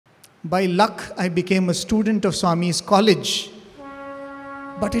By luck, I became a student of Swami's college.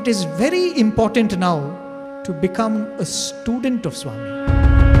 But it is very important now to become a student of Swami.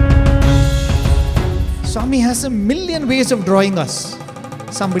 Swami has a million ways of drawing us.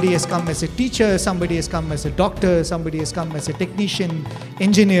 Somebody has come as a teacher, somebody has come as a doctor, somebody has come as a technician,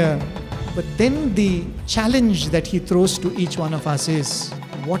 engineer. But then the challenge that he throws to each one of us is,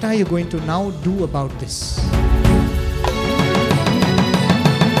 what are you going to now do about this?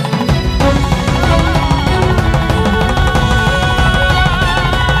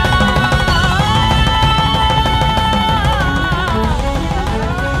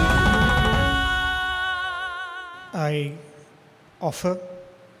 I offer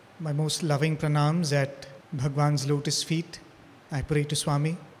my most loving pranams at Bhagwan's lotus feet. I pray to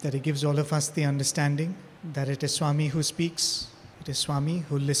Swami that he gives all of us the understanding that it is Swami who speaks, it is Swami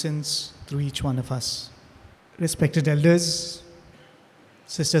who listens through each one of us. Respected elders,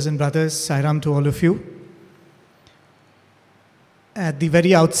 sisters and brothers, Sairam to all of you. At the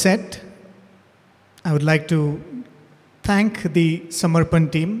very outset, I would like to thank the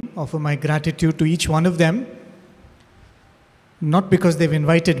Samarpan team, offer my gratitude to each one of them. Not because they've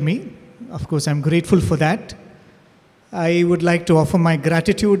invited me, of course I'm grateful for that. I would like to offer my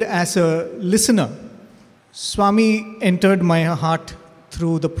gratitude as a listener. Swami entered my heart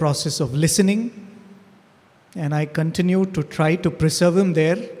through the process of listening, and I continue to try to preserve him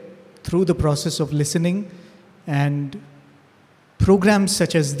there through the process of listening. And programs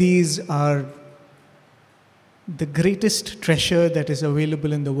such as these are the greatest treasure that is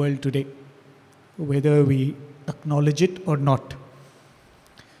available in the world today, whether we acknowledge it or not.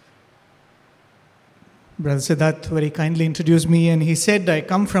 Brother Siddharth very kindly introduced me, and he said, I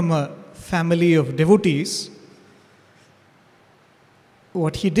come from a family of devotees.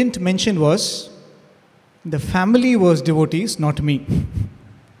 What he didn't mention was, the family was devotees, not me.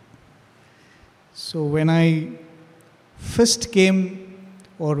 So when I first came,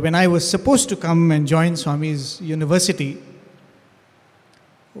 or when I was supposed to come and join Swami's university,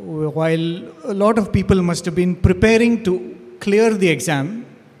 while a lot of people must have been preparing to clear the exam,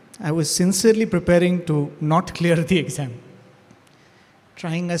 I was sincerely preparing to not clear the exam.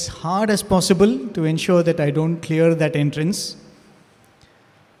 Trying as hard as possible to ensure that I don't clear that entrance.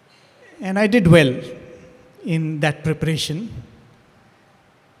 And I did well in that preparation.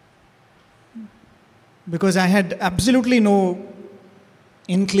 Because I had absolutely no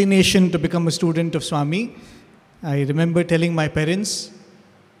inclination to become a student of Swami. I remember telling my parents,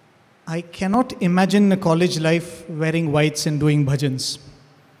 I cannot imagine a college life wearing whites and doing bhajans.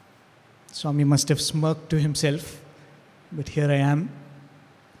 Swami must have smirked to himself, but here I am.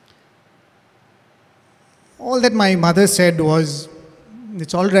 All that my mother said was,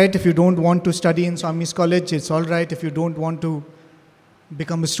 it's all right if you don't want to study in Swami's college, it's all right if you don't want to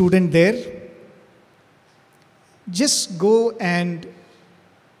become a student there. Just go and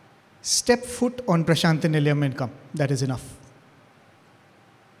step foot on Prashanta Nilayam and come. That is enough.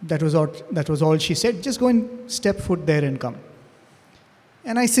 That was all she said. Just go and step foot there and come.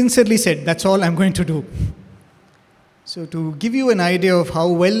 And I sincerely said, that's all I'm going to do. So to give you an idea of how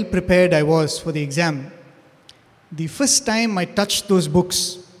well prepared I was for the exam, the first time I touched those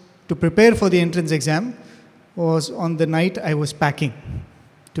books to prepare for the entrance exam was on the night I was packing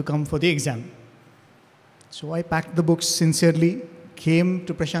to come for the exam. So I packed the books sincerely, came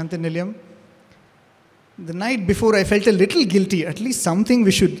to Prashanta Nilayam. The night before, I felt a little guilty, at least something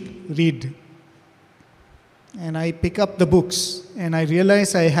we should read. And I pick up the books, and I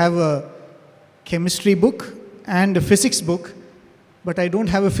realize I have a chemistry book and a physics book, but I don't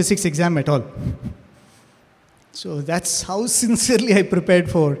have a physics exam at all. So that's how sincerely I prepared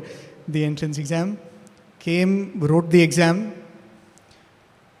for the entrance exam. Came, wrote the exam.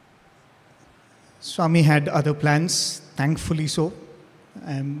 Swami had other plans, thankfully so.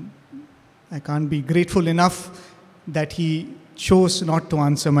 I can't be grateful enough that he chose not to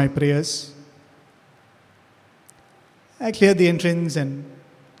answer my prayers. I cleared the entrance, and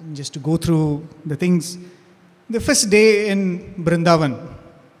just to go through the things. The first day in Vrindavan,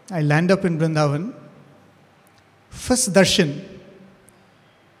 I land up in Vrindavan. First darshan,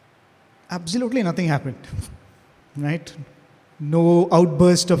 absolutely nothing happened, right? No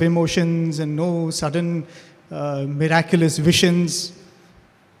outburst of emotions and no sudden miraculous visions.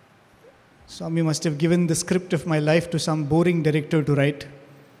 Swami must have given the script of my life to some boring director to write.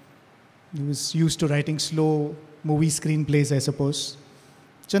 He was used to writing slow movie screenplays, I suppose.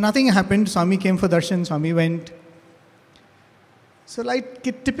 So nothing happened. Swami came for darshan, Swami went. So like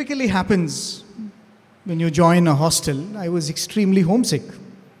it typically happens when you join a hostel, I was extremely homesick.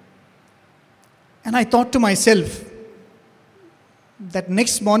 And I thought to myself, that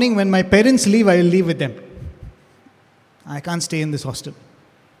next morning when my parents leave, I will leave with them. I can't stay in this hostel.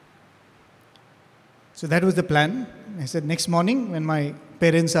 So that was the plan. I said, next morning when my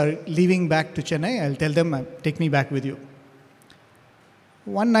parents are leaving back to Chennai, I'll tell them, take me back with you.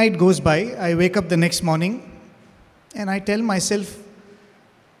 One night goes by, I wake up the next morning and I tell myself,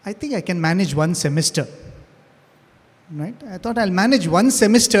 I think I can manage one semester. Right? I thought I'll manage one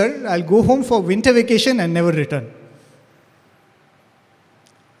semester, I'll go home for winter vacation and never return.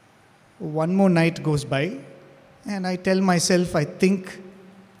 One more night goes by and I tell myself, I think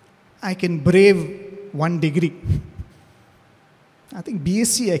I can brave 1 degree. I think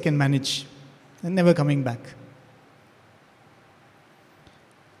BSc I can manage and never coming back.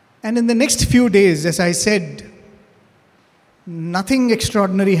 And in the next few days, as I said, nothing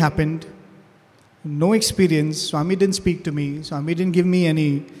extraordinary happened. No experience. Swami didn't speak to me. Swami didn't give me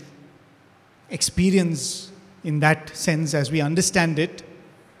any experience in that sense as we understand it.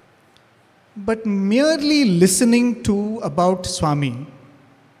 But merely listening to about Swami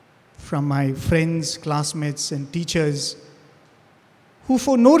from my friends, classmates and teachers who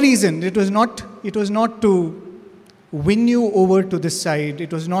for no reason, it was not to win you over to this side,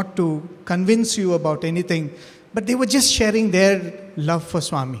 it was not to convince you about anything, but they were just sharing their love for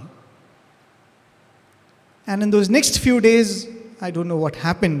Swami. And in those next few days, I don't know what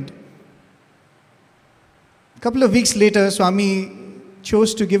happened. A couple of weeks later, Swami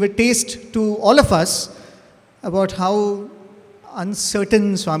chose to give a taste to all of us about how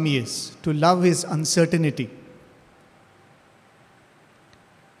uncertain Swami is, to love his uncertainty.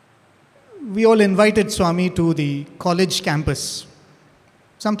 We all invited Swami to the college campus.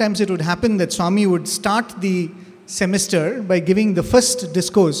 Sometimes it would happen that Swami would start the semester by giving the first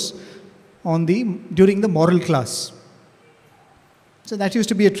discourse during the moral class. So that used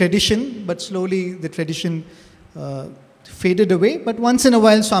to be a tradition, but slowly the tradition faded away. But once in a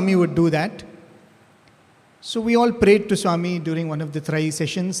while, Swami would do that. So we all prayed to Swami during one of the Trai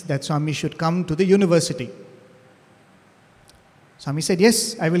sessions that Swami should come to the university. Swami said,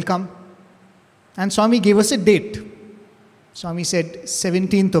 yes, I will come. And Swami gave us a date. Swami said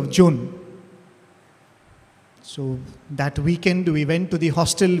 17th of June. So that weekend we went to the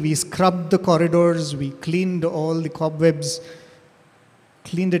hostel, we scrubbed the corridors, we cleaned all the cobwebs,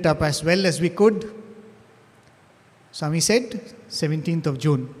 cleaned it up as well as we could. Swami said 17th of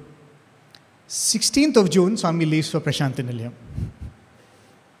June. 16th of June, Swami leaves for Prashanthi Nilayam.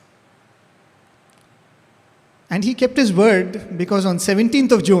 And he kept his word because on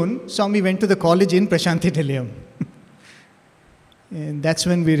 17th of June, Swami went to the college in Prashanthi Nilayam. And that's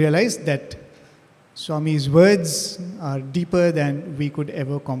when we realized that Swami's words are deeper than we could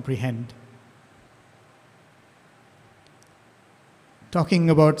ever comprehend. Talking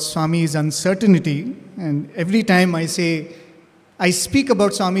about Swami's uncertainty, and every time I speak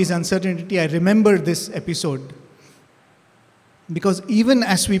about Swami's uncertainty, I remember this episode. Because even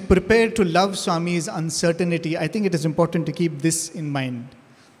as we prepare to love Swami's uncertainty, I think it is important to keep this in mind.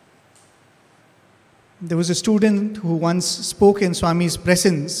 There was a student who once spoke in Swami's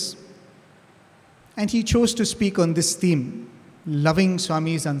presence, and he chose to speak on this theme, loving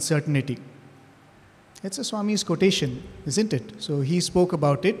Swami's uncertainty. It's a Swami's quotation, isn't it? So he spoke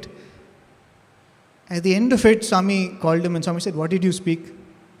about it. At the end of it, Swami called him and Swami said, what did you speak?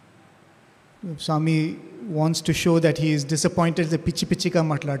 Swami wants to show that he is disappointed. The pichi pichi ka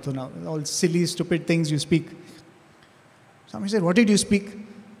matladto now. All silly, stupid things you speak. Swami said, what did you speak?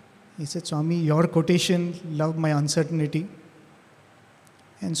 He said, Swami, your quotation, love my uncertainty.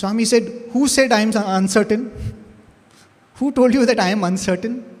 And Swami said, who said I am uncertain? Who told you that I am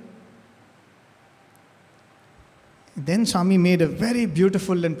uncertain? Then Swami made a very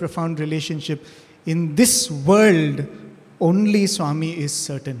beautiful and profound relationship. In this world, only Swami is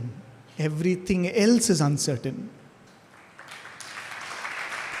certain. Everything else is uncertain.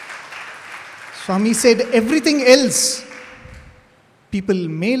 Swami said, everything else, people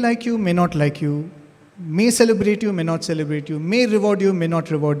may like you, may not like you, may celebrate you, may not celebrate you, may reward you, may not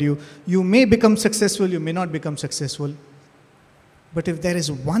reward you. You may become successful, you may not become successful. But if there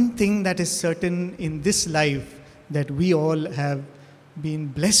is one thing that is certain in this life that we all have been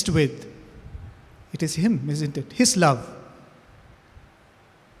blessed with, it is Him, isn't it? His love.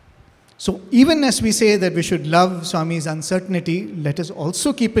 So even as we say that we should love Swami's uncertainty, let us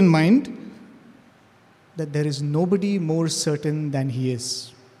also keep in mind that there is nobody more certain than He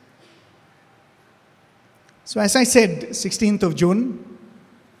is. So as I said, 16th of June,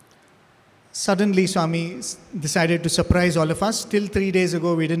 suddenly Swami decided to surprise all of us. Till 3 days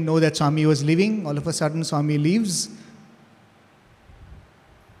ago, we didn't know that Swami was leaving. All of a sudden, Swami leaves.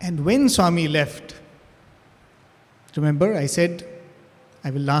 And when Swami left, remember I said I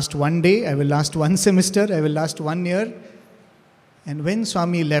will last one day, I will last one semester, I will last 1 year. And when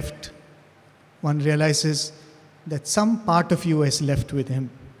Swami left, one realizes that some part of you has left with him.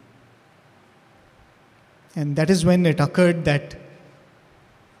 And that is when it occurred that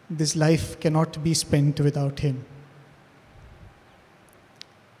this life cannot be spent without him.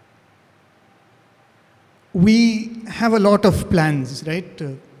 We have a lot of plans, right?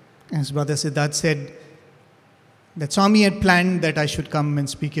 As Brother Siddharth said, that Swami had planned that I should come and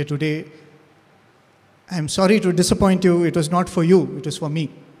speak here today. I am sorry to disappoint you. It was not for you, it was for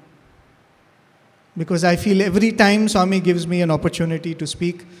me. Because I feel every time Swami gives me an opportunity to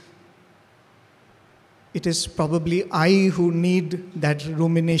speak, it is probably I who need that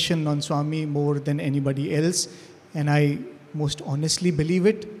rumination on Swami more than anybody else. And I most honestly believe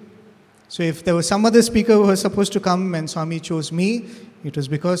it. So if there was some other speaker who was supposed to come and Swami chose me, it was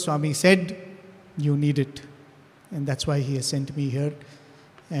because Swami said, you need it. And that's why he has sent me here.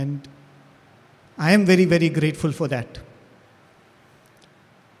 And I am very, very grateful for that.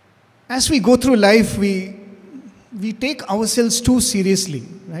 As we go through life, we take ourselves too seriously,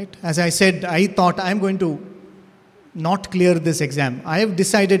 right? As I said, I thought I'm going to not clear this exam. I have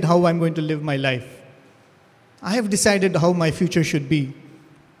decided how I'm going to live my life. I have decided how my future should be.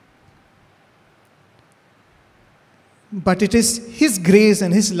 But it is His grace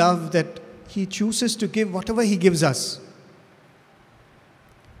and His love that He chooses to give whatever He gives us.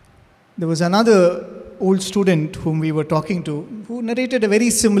 There was another old student whom we were talking to who narrated a very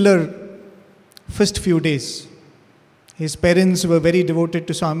similar first few days. His parents were very devoted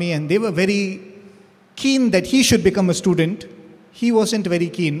to Swami and they were very keen that he should become a student. He wasn't very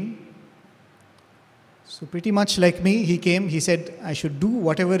keen. So pretty much like me, he came, he said, I should do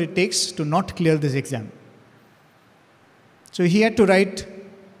whatever it takes to not clear this exam. So he had to write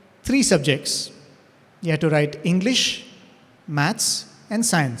 3 subjects. He had to write English, maths, and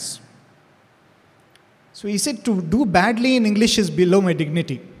science. So he said, to do badly in English is below my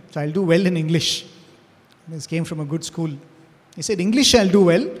dignity. So I'll do well in English. This came from a good school. He said, English I'll do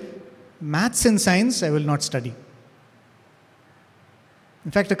well. Maths and science I will not study.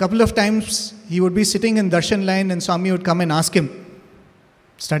 In fact, a couple of times he would be sitting in darshan line and Swami would come and ask him,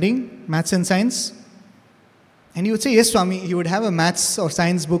 studying maths and science? And he would say, yes, Swami. He would have a maths or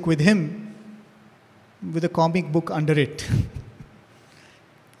science book with him with a comic book under it.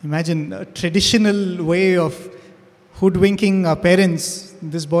 Imagine a traditional way of hoodwinking our parents.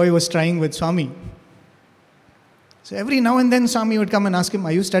 This boy was trying with Swami. So every now and then Swami would come and ask him,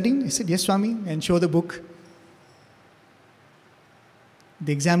 are you studying? He said, yes, Swami, and show the book.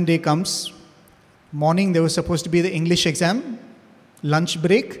 The exam day comes. Morning there was supposed to be the English exam, lunch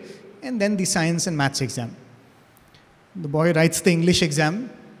break, and then the science and maths exam. The boy writes the English exam,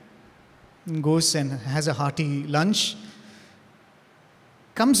 and goes and has a hearty lunch,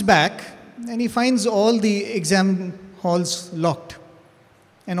 comes back, and he finds all the exam halls locked.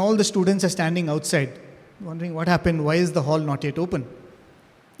 And all the students are standing outside, wondering what happened, why is the hall not yet open?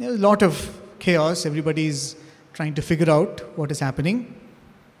 There's a lot of chaos, everybody is trying to figure out what is happening.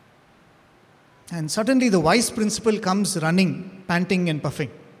 And suddenly the vice principal comes running, panting and puffing.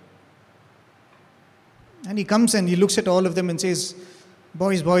 And he comes and he looks at all of them and says,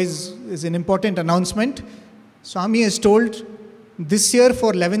 boys, is an important announcement. Swami has told this year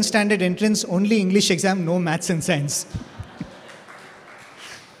for 11th standard entrance, only English exam, no maths and science.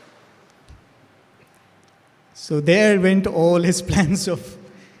 So there went all his plans of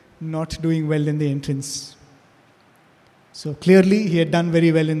not doing well in the entrance. So clearly he had done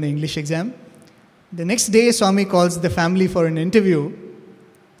very well in the English exam. The next day Swami calls the family for an interview.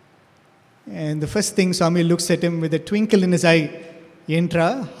 And the first thing, Swami looks at him with a twinkle in his eye.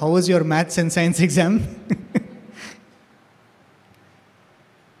 Yentra, how was your maths and science exam?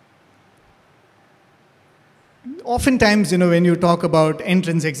 Oftentimes, when you talk about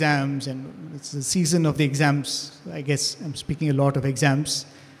entrance exams, and it's the season of the exams, I guess I'm speaking a lot of exams,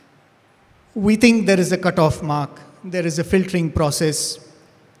 we think there is a cutoff mark, there is a filtering process.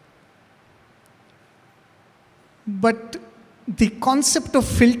 But the concept of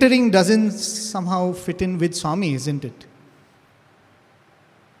filtering doesn't somehow fit in with Swami, isn't it?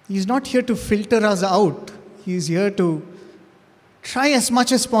 He's not here to filter us out. He's here to try as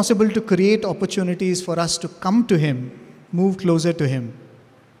much as possible to create opportunities for us to come to Him, move closer to Him.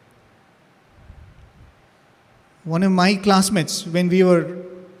 One of my classmates, when we were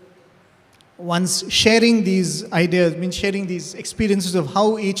once sharing these ideas, sharing these experiences of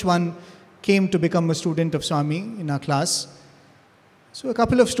how each one came to become a student of Swami in our class, so a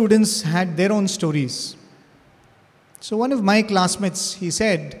couple of students had their own stories. So one of my classmates, he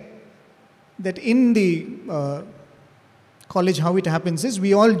said that in the college, how it happens is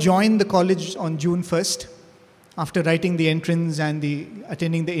we all join the college on June 1st after writing the entrance and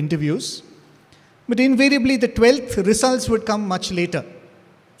attending the interviews. But invariably, the 12th results would come much later,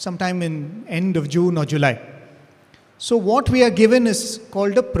 sometime in end of June or July. So what we are given is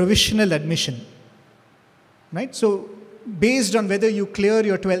called a provisional admission. Right? So based on whether you clear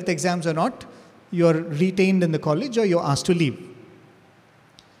your 12th exams or not, you're retained in the college or you're asked to leave.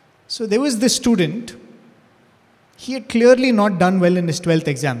 So there was this student. He had clearly not done well in his 12th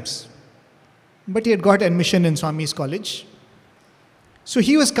exams, but he had got admission in Swami's college. So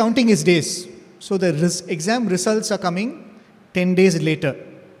he was counting his days. So the exam results are coming 10 days later.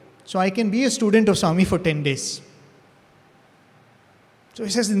 So I can be a student of Swami for 10 days. So he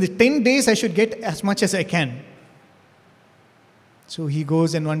says, in the 10 days, I should get as much as I can. So he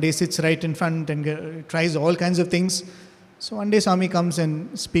goes and one day sits right in front and tries all kinds of things. So one day Swami comes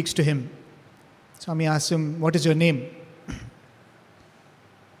and speaks to him. Swami asks him, what is your name?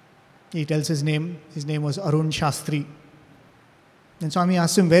 He tells his name. His name was Arun Shastri. Then Swami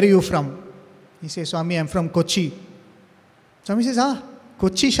asks him, where are you from? He says, Swami, I'm from Kochi. Swami says,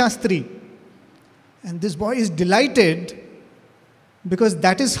 Kochi Shastri. And this boy is delighted because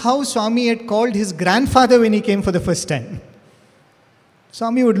that is how Swami had called his grandfather when he came for the first time.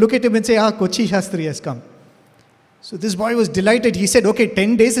 Swami would look at him and say, Kochi Shastri has come. So this boy was delighted. He said, okay,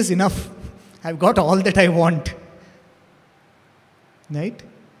 10 days is enough. I've got all that I want. Right?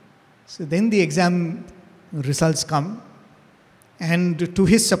 So then the exam results come. And to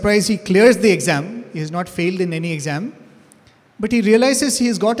his surprise, he clears the exam. He has not failed in any exam. But he realizes he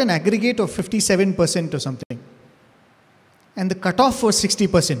has got an aggregate of 57% or something. And the cutoff was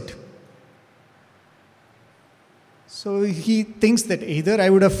 60%. So he thinks that either I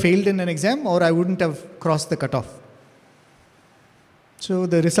would have failed in an exam or I wouldn't have crossed the cutoff. So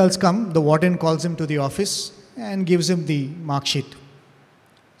the results come. The warden calls him to the office and gives him the mark sheet.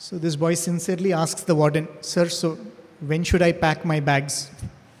 So this boy sincerely asks the warden, sir, so when should I pack my bags?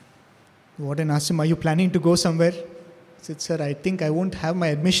 The warden asks him, are you planning to go somewhere? He said, sir, I think I won't have my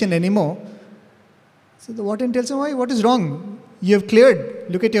admission anymore. So the warden tells him, why? What is wrong? You have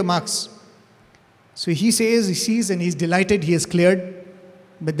cleared. Look at your marks. So he says, he sees and he's delighted he has cleared.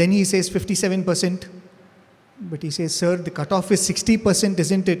 But then he says 57%. But he says, sir, the cutoff is 60%,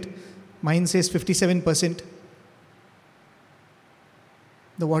 isn't it? Mine says 57%.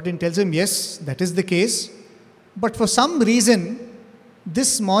 The warden tells him, yes, that is the case. But for some reason,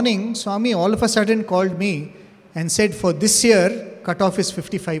 this morning, Swami all of a sudden called me and said, for this year, cutoff is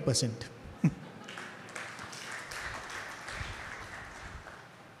 55%.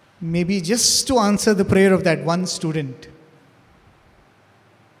 Maybe just to answer the prayer of that one student.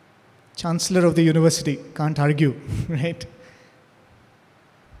 Chancellor of the university, can't argue, right?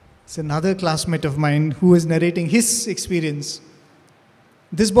 It's another classmate of mine who is narrating his experience.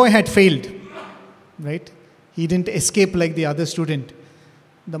 This boy had failed, right? He didn't escape like the other student.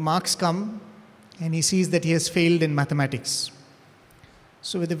 The marks come and he sees that he has failed in mathematics.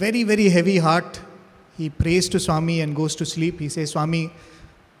 So with a very, very heavy heart, he prays to Swami and goes to sleep. He says, Swami,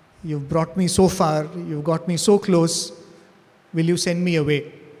 you've brought me so far, you've got me so close, will you send me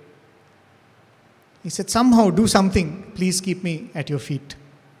away? He said, somehow do something, please keep me at your feet.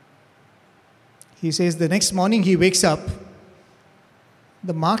 He says the next morning he wakes up,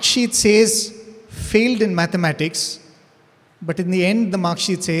 the mark sheet says failed in mathematics, but in the end the mark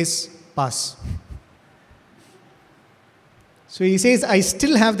sheet says pass. So he says, I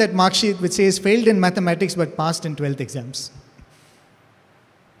still have that mark sheet which says failed in mathematics but passed in 12th exams.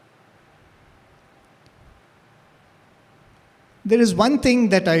 There is one thing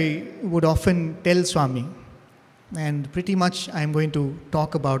that I would often tell Swami, and pretty much I'm going to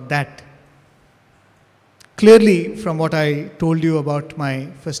talk about that. Clearly, from what I told you about my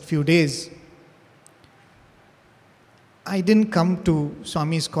first few days, I didn't come to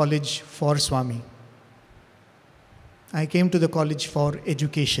Swami's college for Swami. I came to the college for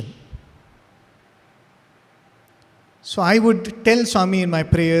education. So I would tell Swami in my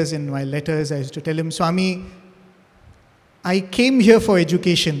prayers, in my letters, I used to tell him, Swami, I came here for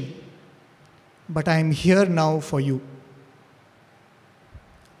education, but I am here now for you.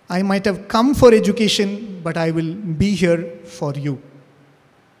 I might have come for education, but I will be here for you.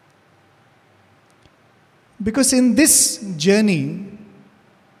 Because in this journey,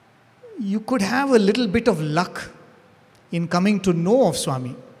 you could have a little bit of luck in coming to know of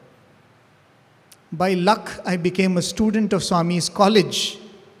Swami. By luck, I became a student of Swami's college.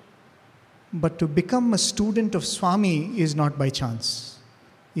 But to become a student of Swami is not by chance.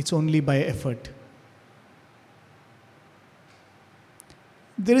 It's only by effort.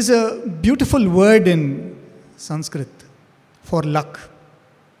 There is a beautiful word in Sanskrit for luck,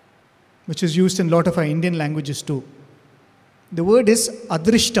 which is used in a lot of our Indian languages too. The word is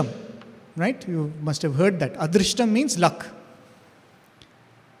adrishtam, right? You must have heard that. Adrishtam means luck.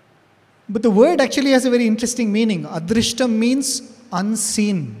 But the word actually has a very interesting meaning. Adrishtam means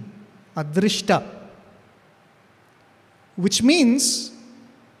unseen. Adrishta. Which means,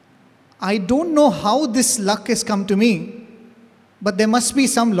 I don't know how this luck has come to me, but there must be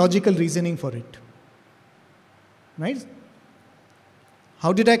some logical reasoning for it. Right?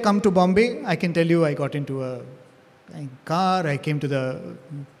 How did I come to Bombay? I can tell you, I got into a car, I came to the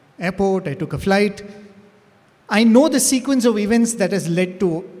airport, I took a flight. I know the sequence of events that has led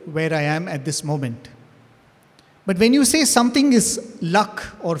to where I am at this moment. But when you say something is luck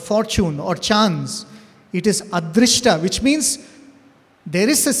or fortune or chance, it is adrishta, which means there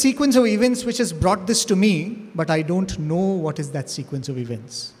is a sequence of events which has brought this to me, but I don't know what is that sequence of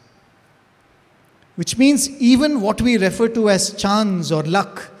events. Which means even what we refer to as chance or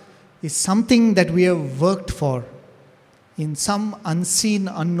luck is something that we have worked for in some unseen,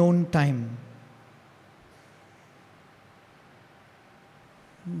 unknown time.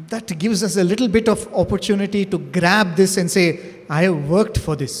 That gives us a little bit of opportunity to grab this and say, I have worked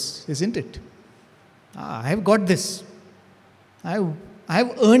for this, isn't it? I have got this. I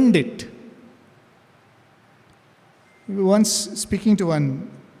have earned it. Once speaking to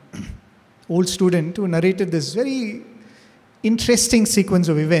one old student who narrated this very interesting sequence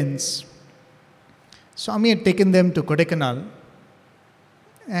of events. Swami had taken them to Kodaikanal,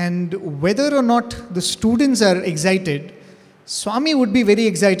 and whether or not the students are excited, Swami would be very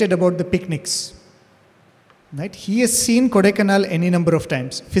excited about the picnics. Right? He has seen Kodaikanal any number of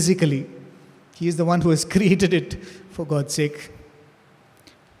times, physically. He is the one who has created it, for God's sake.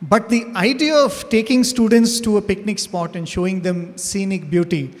 But the idea of taking students to a picnic spot and showing them scenic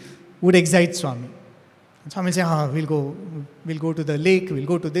beauty would excite Swami. And Swami will say, we'll go to the lake, we'll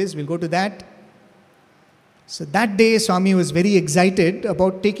go to this, we'll go to that. So that day, Swami was very excited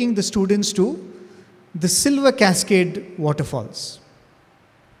about taking the students to the Silver Cascade waterfalls.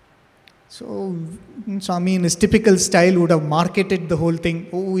 So Swami, in his typical style, would have marketed the whole thing.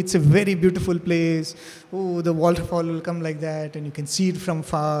 Oh, it's a very beautiful place. Oh, the waterfall will come like that, and you can see it from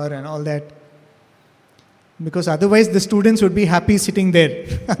far and all that. Because otherwise the students would be happy sitting there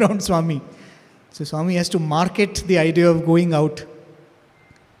around Swami. So Swami has to market the idea of going out.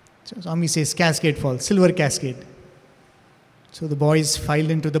 So Swami says, Cascade Falls, Silver Cascade. So the boys filed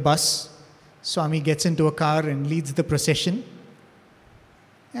into the bus. Swami gets into a car and leads the procession.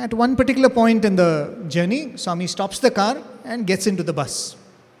 At one particular point in the journey, Swami stops the car and gets into the bus.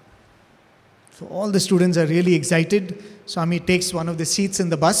 So all the students are really excited. Swami takes one of the seats in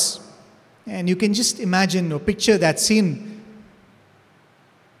the bus, and you can just imagine or picture that scene.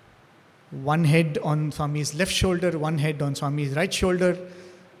 One head on Swami's left shoulder, one head on Swami's right shoulder,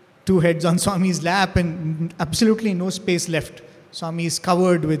 two heads on Swami's lap, and absolutely no space left. Swami is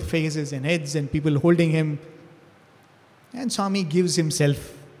covered with faces and heads and people holding him. And Swami gives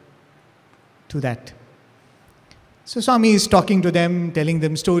himself to that. So Swami is talking to them, telling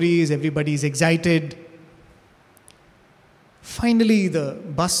them stories, everybody is excited. Finally, the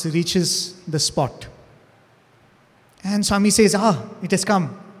bus reaches the spot. And Swami says, it has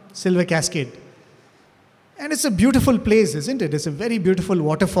come, Silver Cascade. And it's a beautiful place, isn't it? It's a very beautiful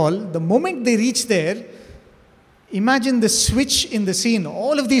waterfall. The moment they reach there, imagine the switch in the scene.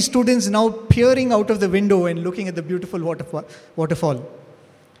 All of these students now peering out of the window and looking at the beautiful waterfall.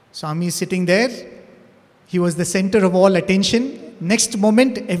 Swami is sitting there. He was the center of all attention. Next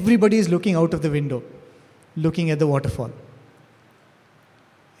moment, everybody is looking out of the window, looking at the waterfall.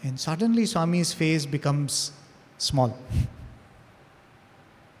 And suddenly, Swami's face becomes small.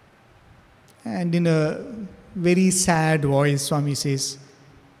 And in a very sad voice, Swami says,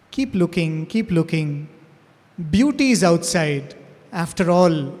 keep looking, keep looking. Beauty is outside. After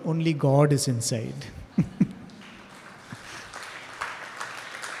all, only God is inside.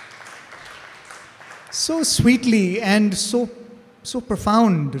 So sweetly and so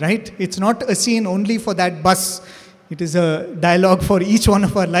profound, right? It's not a scene only for that bus. It is a dialogue for each one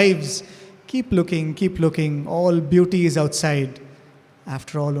of our lives. Keep looking. All beauty is outside.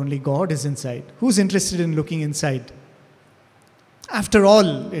 After all, only God is inside. Who's interested in looking inside? After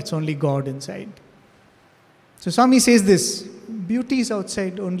all, it's only God inside. So Swami says this, beauty is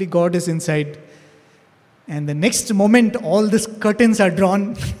outside, only God is inside. And the next moment, all these curtains are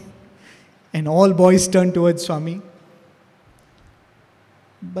drawn and all boys turn towards Swami.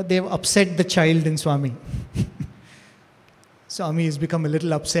 But they have upset the child in Swami. Swami has become a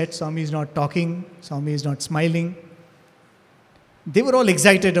little upset. Swami is not talking. Swami is not smiling. They were all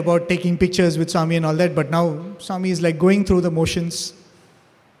excited about taking pictures with Swami and all that, but now Swami is like going through the motions.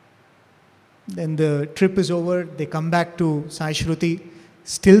 Then the trip is over, they come back to Sai Shruti.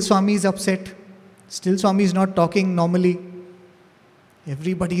 Still Swami is upset. Still Swami is not talking normally.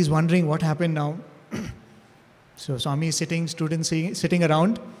 Everybody is wondering what happened now. So Swami is sitting, students sitting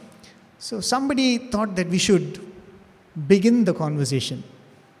around. So somebody thought that we should begin the conversation.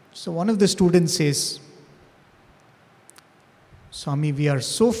 So one of the students says, Swami, we are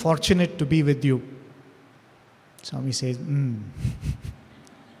so fortunate to be with you. Swami says,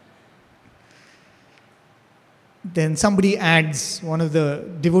 Then somebody adds, one of the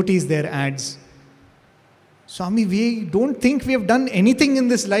devotees there adds, Swami, we don't think we have done anything in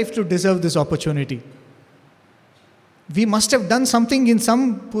this life to deserve this opportunity. We must have done something in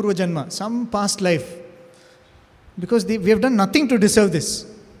some Purva Janma, some past life. Because we have done nothing to deserve this.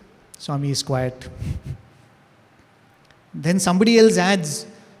 Swami is quiet. Then somebody else adds,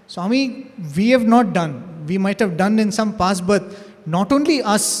 Swami, we have not done. We might have done in some past birth. Not only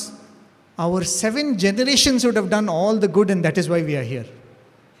us, our 7 generations would have done all the good, and that is why we are here.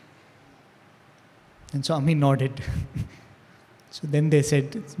 And Swami nodded. So then they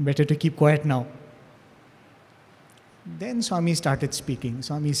said, it's better to keep quiet now. Then Swami started speaking.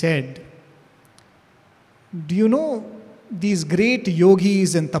 Swami said, do you know these great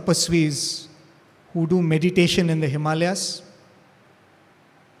yogis and tapasvis who do meditation in the Himalayas?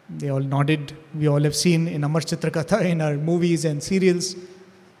 They all nodded. We all have seen in Amar Chitra Katha, in our movies and serials.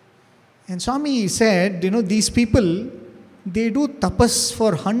 And Swami said, you know, these people, they do tapas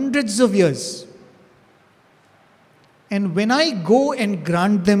for hundreds of years. And when I go and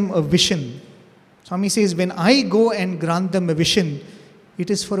grant them a vision, Swami says, when I go and grant them a vision, it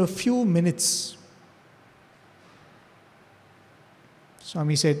is for a few minutes.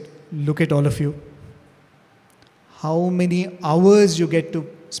 Swami said, look at all of you. How many hours you get to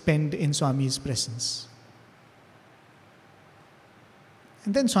spend in Swami's presence.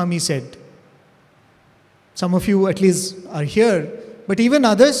 And then Swami said, some of you at least are here, but even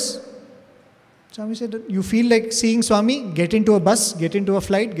others, Swami said, you feel like seeing Swami? Get into a bus, get into a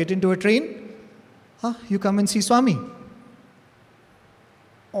flight, get into a train. You come and see Swami.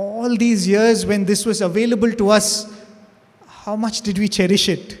 All these years when this was available to us, how much did we cherish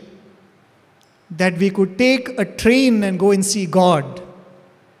it? That we could take a train and go and see God.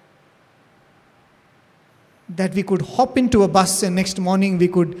 That we could hop into a bus and next morning we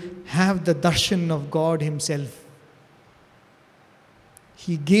could have the darshan of God Himself.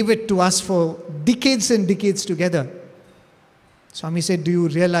 He gave it to us for decades and decades together. Swami said, do you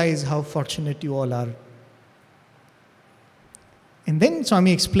realize how fortunate you all are? And then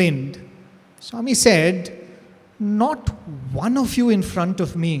Swami explained. Swami said, not one of you in front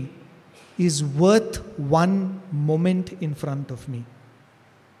of me is worth one moment in front of me.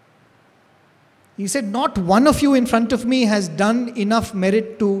 He said, not one of you in front of me has done enough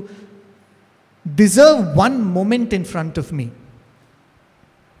merit to deserve one moment in front of me.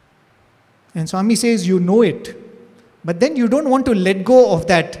 And Swami says, you know it, but then you don't want to let go of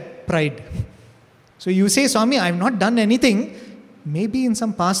that pride. So you say, Swami, I have not done anything, maybe in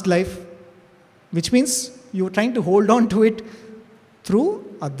some past life, which means you are trying to hold on to it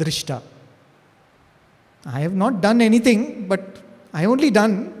through adrishta. I have not done anything, but I only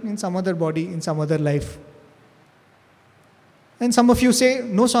done in some other body, in some other life. And some of you say,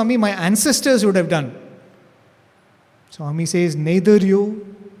 no Swami, my ancestors would have done. Swami says, neither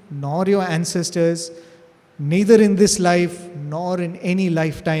you nor your ancestors, neither in this life nor in any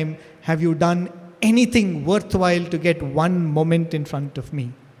lifetime have you done anything worthwhile to get one moment in front of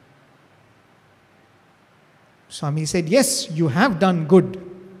me. Swami said, yes, you have done good.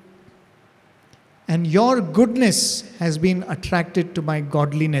 And your goodness has been attracted to my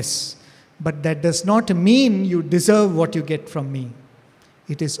godliness. But that does not mean you deserve what you get from me.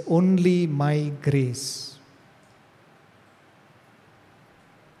 It is only my grace.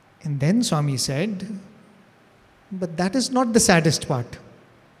 And then Swami said, but that is not the saddest part.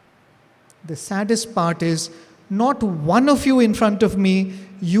 The saddest part is not one of you in front of me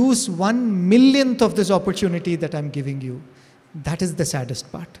use 1/1,000,000th of this opportunity that I'm giving you. That is the saddest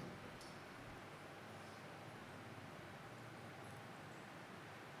part.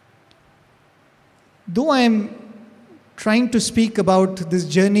 Though I am trying to speak about this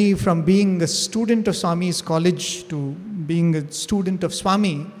journey from being a student of Swami's college to being a student of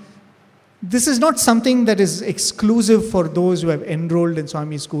Swami, this is not something that is exclusive for those who have enrolled in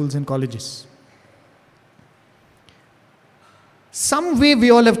Swami schools and colleges. Some way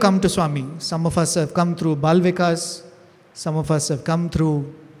we all have come to Swami. Some of us have come through Bal Vikas, some of us have come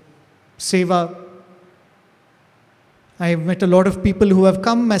through Seva. I have met a lot of people who have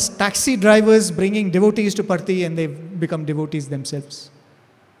come as taxi drivers bringing devotees to Parthi, and they've become devotees themselves.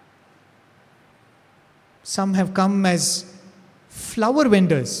 Some have come as flower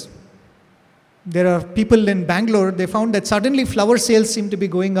vendors. There are people in Bangalore, they found that suddenly flower sales seem to be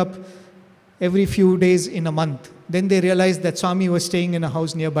going up every few days in a month. Then they realized that Swami was staying in a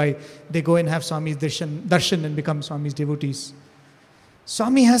house nearby. They go and have Swami's darshan and become Swami's devotees.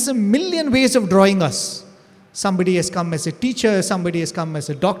 Swami has a million ways of drawing us. Somebody has come as a teacher, somebody has come as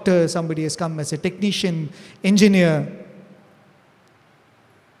a doctor, somebody has come as a technician, engineer.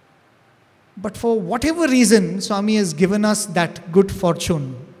 But for whatever reason, Swami has given us that good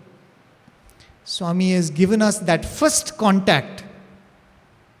fortune. Swami has given us that first contact.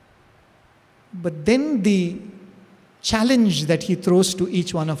 But then the challenge that he throws to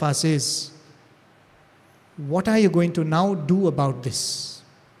each one of us is, what are you going to now do about this?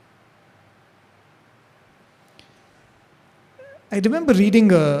 I remember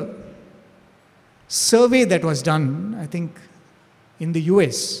reading a survey that was done, I think, in the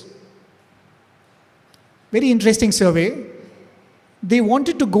US. Very interesting survey. They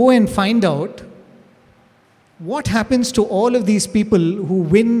wanted to go and find out what happens to all of these people who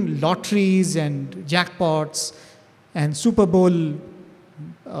win lotteries and jackpots and Super Bowl,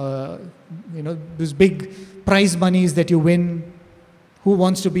 those big prize monies that you win. Who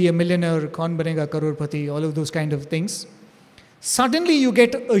wants to be a millionaire? Kaun banega crorepati? All of those kind of things. Suddenly you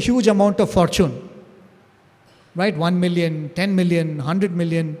get a huge amount of fortune, right? 1 million, 10 million, 100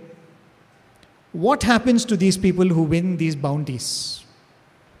 million. What happens to these people who win these bounties?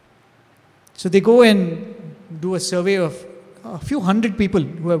 So they go and do a survey of a few hundred people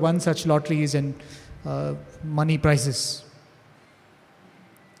who have won such lotteries and money prizes.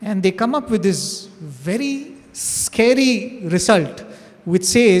 And they come up with this very scary result, which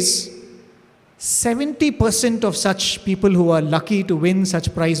says 70% of such people who are lucky to win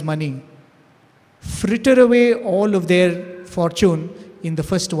such prize money fritter away all of their fortune in the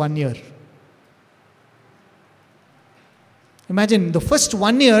first 1 year. Imagine, the first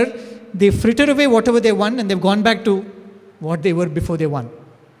 1 year, they fritter away whatever they won and they've gone back to what they were before they won.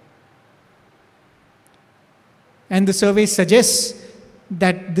 And the survey suggests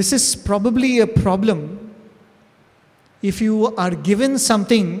that this is probably a problem if you are given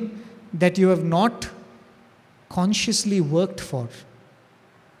something that you have not consciously worked for.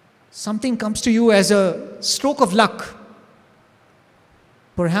 Something comes to you as a stroke of luck.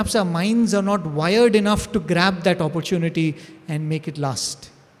 Perhaps our minds are not wired enough to grab that opportunity and make it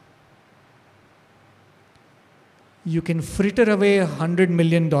last. You can fritter away $100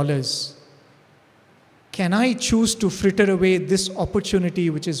 million. Can I choose to fritter away this opportunity,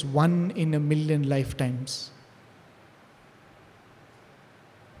 which is 1 in a million lifetimes?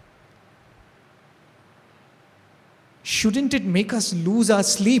 Shouldn't it make us lose our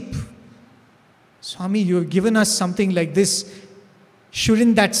sleep? Swami, you have given us something like this.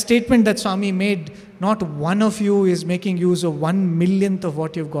 Shouldn't that statement that Swami made, not one of you is making use of 1/1,000,000th of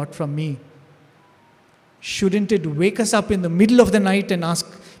what you've got from me? Shouldn't it wake us up in the middle of the night and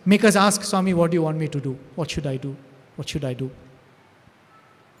make us ask, Swami, what do you want me to do? What should I do? What should I do?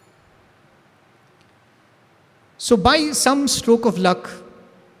 So by some stroke of luck,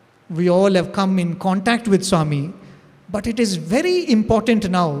 we all have come in contact with Swami, but it is very important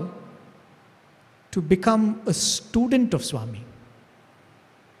now to become a student of Swami.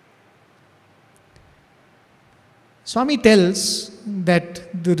 Swami tells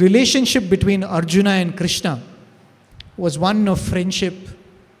that the relationship between Arjuna and Krishna was one of friendship.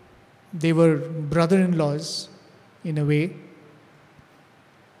 They were brother-in-laws in a way.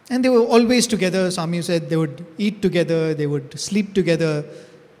 And they were always together. Swami said they would eat together, they would sleep together,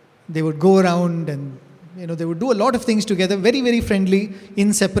 they would go around and they would do a lot of things together, very, very friendly,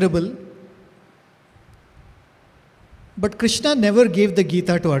 inseparable. But Krishna never gave the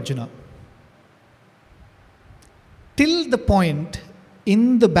Gita to Arjuna. Till the point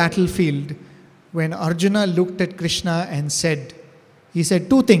in the battlefield when Arjuna looked at Krishna and he said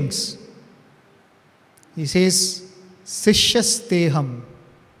two things. He says, Sishyasteham,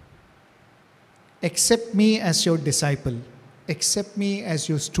 accept me as your disciple, accept me as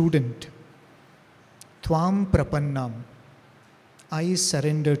your student. Tvam prapannam, I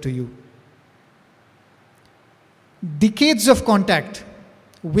surrender to you. Decades of contact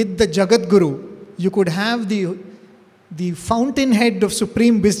with the Jagat Guru, you could have the fountainhead of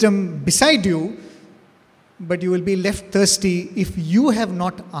supreme wisdom beside you, but you will be left thirsty if you have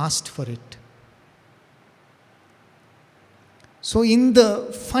not asked for it. So in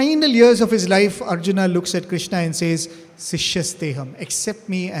the final years of his life, Arjuna looks at Krishna and says, Sishyasteham, accept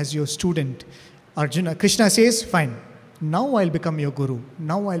me as your student. Krishna says, fine, Now I'll become your guru.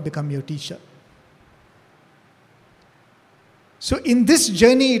 Now I'll become your teacher. So in this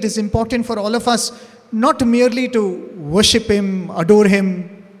journey, it is important for all of us not merely to worship him, adore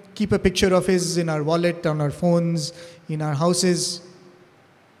him, keep a picture of his in our wallet, on our phones, in our houses.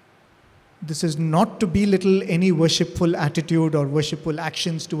 This is not to belittle any worshipful attitude or worshipful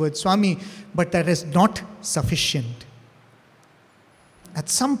actions towards Swami, but that is not sufficient. At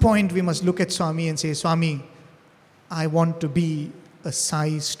some point, we must look at Swami and say, Swami, I want to be a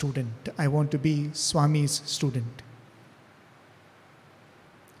Sai student. I want to be Swami's student.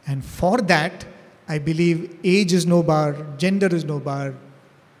 And for that, I believe age is no bar, gender is no bar,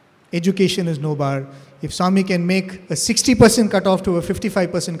 education is no bar. If Swami can make a 60% cutoff to a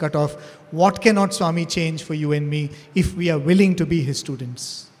 55% cutoff, what cannot Swami change for you and me if we are willing to be his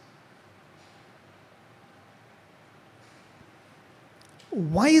students?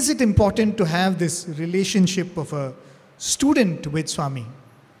 Why is it important to have this relationship of a student with Swami?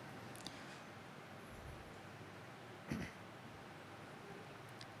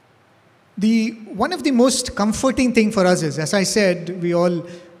 One of the most comforting thing for us is, as I said, we all,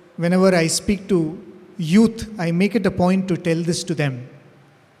 whenever I speak to youth, I make it a point to tell this to them.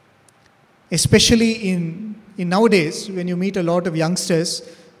 Especially in nowadays, when you meet a lot of youngsters,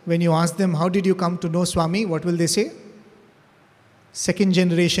 when you ask them, how did you come to know Swami? What will they say? Second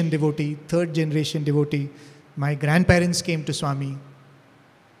generation devotee, third generation devotee. My grandparents came to Swami.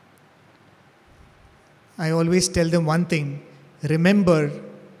 I always tell them one thing. Remember,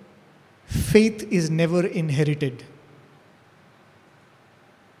 faith is never inherited.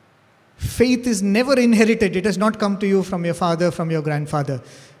 Faith is never inherited. It has not come to you from your father, from your grandfather.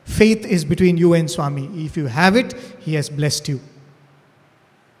 Faith is between you and Swami. If you have it, he has blessed you.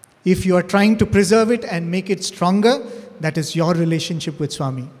 If you are trying to preserve it and make it stronger, that is your relationship with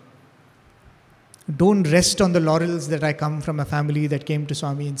Swami. Don't rest on the laurels that I come from a family that came to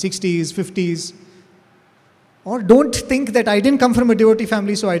Swami in 60s, 50s. Or don't think that I didn't come from a devotee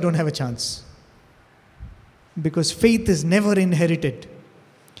family, so I don't have a chance. Because faith is never inherited.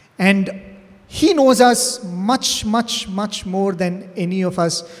 And he knows us much, much, much more than any of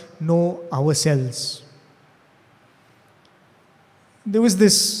us know ourselves. There was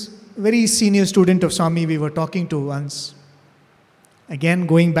this very senior student of Swami we were talking to once. Again,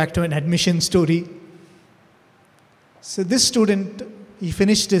 going back to an admission story. So this student, he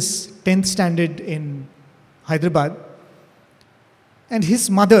finished his 10th standard in Hyderabad. And his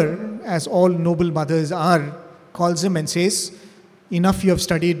mother, as all noble mothers are, calls him and says, enough you have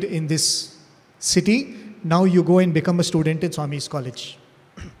studied in this city, now you go and become a student in Swami's college.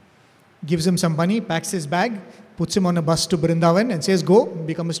 Gives him some money, packs his bag, puts him on a bus to Vrindavan and says, go,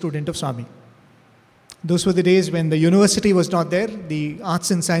 become a student of Swami. Those were the days when the university was not there, the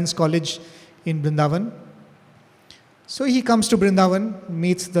Arts and Science College in Vrindavan. So he comes to Vrindavan,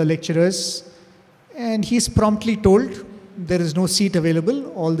 meets the lecturers, and he's promptly told, there is no seat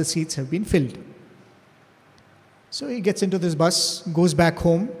available, all the seats have been filled. So he gets into this bus, goes back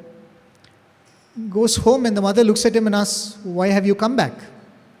home, goes home, and the mother looks at him and asks, why have you come back?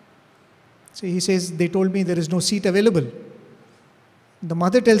 So he says, they told me there is no seat available. The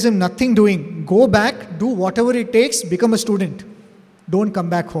mother tells him, nothing doing. Go back, do whatever it takes, become a student. Don't come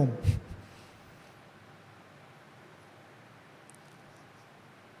back home.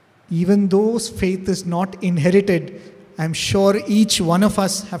 Even though faith is not inherited, I'm sure each one of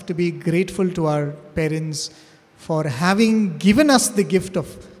us have to be grateful to our parents for having given us the gift of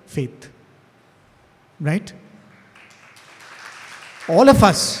faith. Right? All of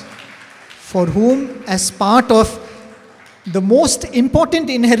us, for whom, as part of the most important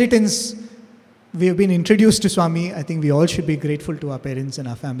inheritance we have been introduced to Swami, I think we all should be grateful to our parents and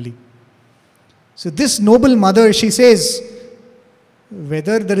our family. So this noble mother, she says,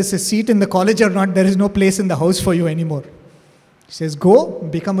 whether there is a seat in the college or not, there is no place in the house for you anymore. She says, go,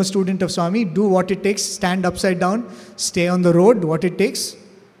 become a student of Swami, do what it takes, stand upside down, stay on the road, what it takes,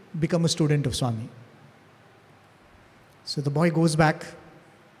 become a student of Swami. So the boy goes back,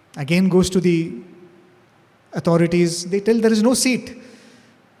 again goes to the authorities. They tell there is no seat.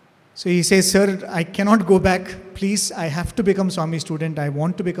 So he says, sir, I cannot go back. Please, I have to become Swami student. I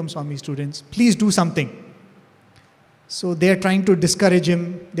want to become Swami students. Please do something. So they are trying to discourage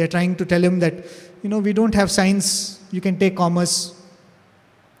him. They are trying to tell him that, we don't have science. You can take commerce.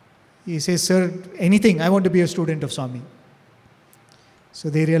 He says, sir, anything. I want to be a student of Swami. So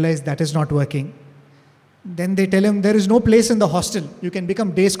they realize that is not working. Then they tell him, there is no place in the hostel. You can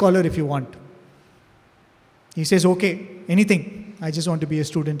become day scholar if you want. He says, okay, anything. I just want to be a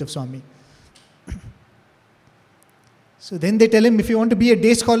student of Swami. So then they tell him, if you want to be a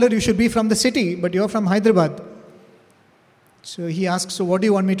day scholar, you should be from the city, but you're from Hyderabad. So he asks, so what do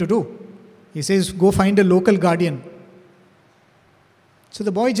you want me to do? He says, go find a local guardian. So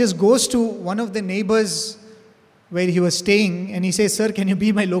the boy just goes to one of the neighbors where he was staying, and he says, sir, can you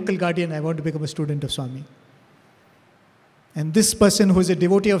be my local guardian? I want to become a student of Swami. And this person who is a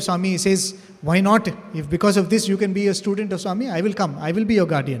devotee of Swami says, why not? If because of this you can be a student of Swami, I will come. I will be your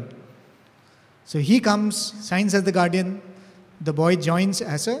guardian. So he comes, signs as the guardian. The boy joins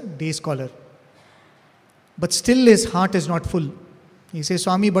as a day scholar. But still his heart is not full. He says,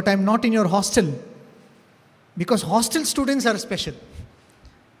 Swami, but I'm not in your hostel. Because hostel students are special.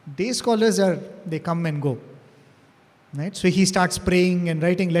 Day scholars they come and go. Right? So he starts praying and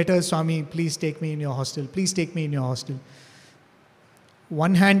writing letters, Swami, please take me in your hostel. Please take me in your hostel.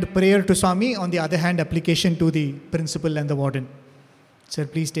 One hand prayer to Swami, on the other hand application to the principal and the warden. Sir,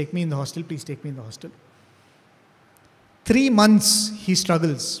 please take me in the hostel, please take me in the hostel. 3 months he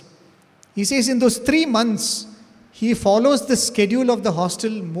struggles. He says in those 3 months, he follows the schedule of the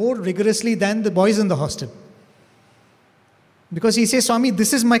hostel more rigorously than the boys in the hostel. Because he says, Swami,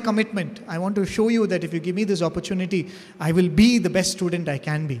 this is my commitment. I want to show you that if you give me this opportunity, I will be the best student I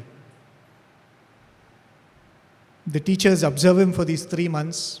can be. The teachers observe him for these 3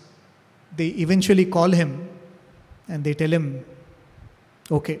 months. They eventually call him and they tell him,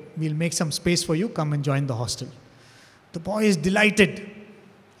 okay, we'll make some space for you, come and join the hostel. The boy is delighted.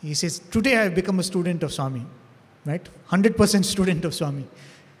 He says, today I have become a student of Swami, right? 100% student of Swami.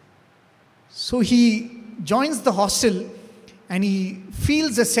 So he joins the hostel and he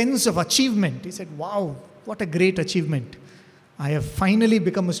feels a sense of achievement. He said, wow, what a great achievement. I have finally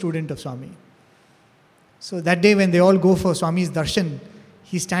become a student of Swami. So that day when they all go for Swami's darshan,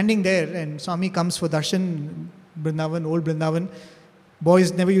 he's standing there and Swami comes for darshan, Vrindavan, old Vrindavan.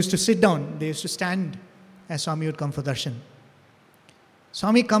 Boys never used to sit down. They used to stand as Swami would come for darshan.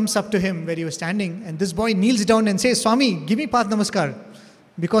 Swami comes up to him where he was standing and this boy kneels down and says, Swami, give me Path Namaskar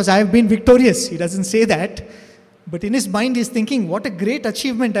because I have been victorious. He doesn't say that. But in his mind he's thinking, what a great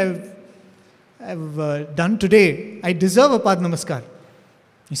achievement I've done today. I deserve a Path Namaskar.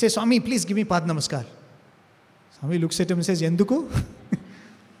 He says, Swami, please give me Path Namaskar. Swami looks at him and says, Yenduku? He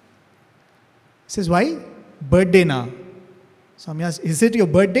says, why? Birthday na. Swami asks, is it your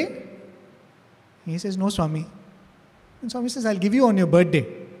birthday? He says, no, Swami. And Swami says, I'll give you on your birthday.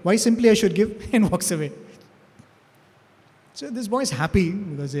 Why simply I should give? And walks away. So this boy is happy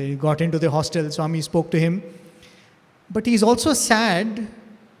because he got into the hostel. Swami spoke to him. But he's also sad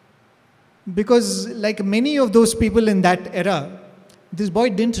because like many of those people in that era, this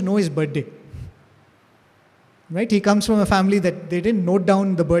boy didn't know his birthday. Right? He comes from a family that they didn't note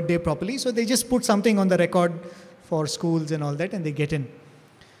down the birthday properly. So they just put something on the record for schools and all that and they get in.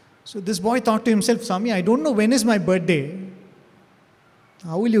 So this boy thought to himself, Swami, I don't know when is my birthday.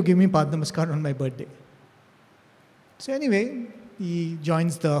 How will you give me Path Namaskar on my birthday? So anyway, he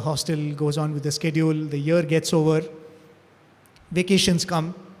joins the hostel, goes on with the schedule. The year gets over. Vacations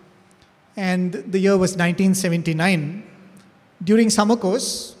come. And the year was 1979. During summer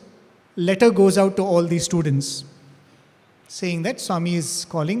course, letter goes out to all the students saying that Swami is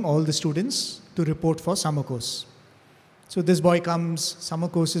calling all the students to report for summer course. So this boy comes, summer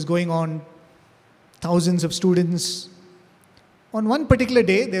course is going on, thousands of students. On one particular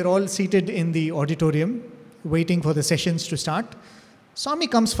day, they're all seated in the auditorium, waiting for the sessions to start. Swami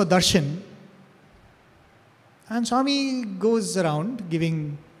comes for darshan. And Swami goes around,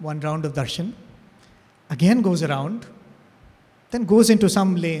 giving one round of darshan. Again goes around. Then goes into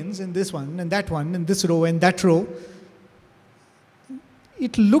some lanes, and this one, and that one, and this row, and that row.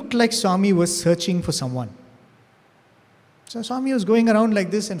 It looked like Swami was searching for someone. So Swami was going around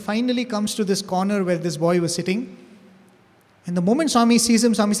like this and finally comes to this corner where this boy was sitting. And the moment Swami sees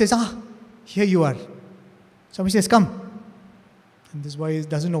him, Swami says, here you are. Swami says, come. And this boy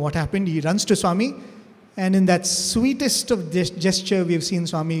doesn't know what happened. He runs to Swami. And in that sweetest of gesture we've seen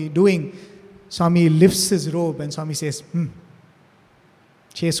Swami doing, Swami lifts his robe and Swami says,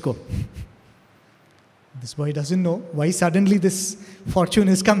 Chesko. This boy doesn't know why suddenly this fortune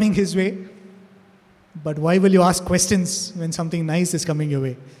is coming his way. But why will you ask questions when something nice is coming your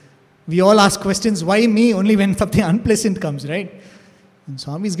way? We all ask questions, why me? Only when something unpleasant comes, right? And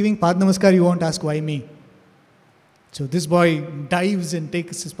Swami is giving Path Namaskar, you won't ask why me. So this boy dives and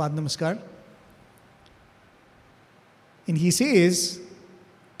takes his Path Namaskar. And he says,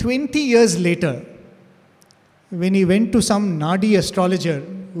 20 years later, when he went to some Nadi astrologer,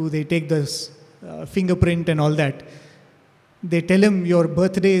 who they take this fingerprint and all that, they tell him, your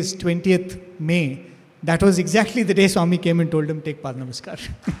birthday is 20th May. That was exactly the day Swami came and told him, take Path Namaskar.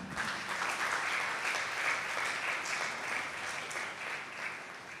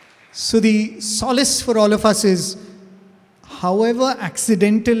 So the solace for all of us is, however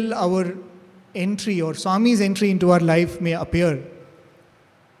accidental our entry or Swami's entry into our life may appear,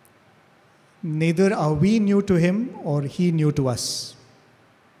 neither are we new to him or he new to us.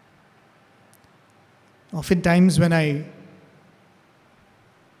 Oftentimes when I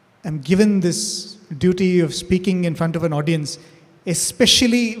am given this duty of speaking in front of an audience,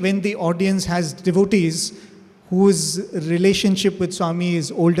 especially when the audience has devotees whose relationship with Swami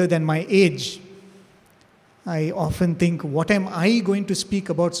is older than my age, I often think, what am I going to speak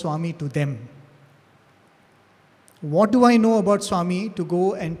about Swami to them? What do I know about Swami to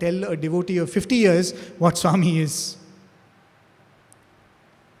go and tell a devotee of 50 years what Swami is?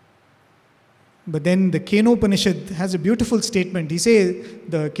 But then the Kenopanishad has a beautiful statement.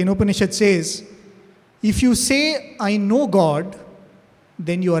 The Kenopanishad says, if you say, I know God,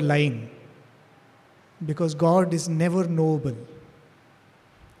 then you are lying. Because God is never knowable.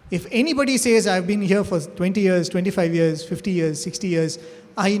 If anybody says, I've been here for 20 years, 25 years, 50 years, 60 years,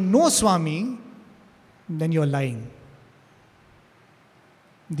 I know Swami, then you're lying.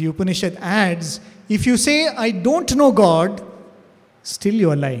 The Upanishad adds, if you say, I don't know God, still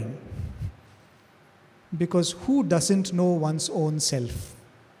you're lying. Because who doesn't know one's own self?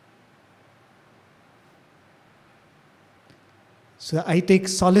 So I take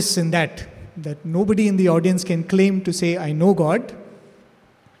solace in that nobody in the audience can claim to say, I know God.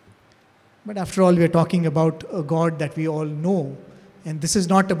 But after all, we're talking about a God that we all know. And this is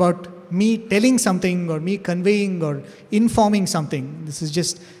not about me telling something or me conveying or informing something. This is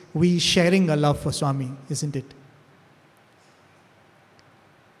just we sharing a love for Swami, isn't it?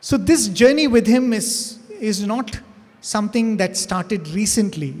 So this journey with him is not something that started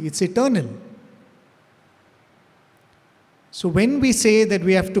recently. It's eternal. So when we say that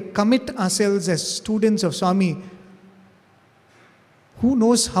we have to commit ourselves as students of Swami, who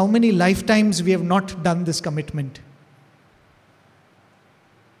knows how many lifetimes we have not done this commitment?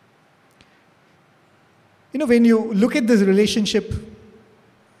 When you look at this relationship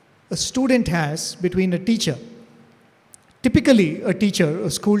a student has between a teacher, typically a teacher, a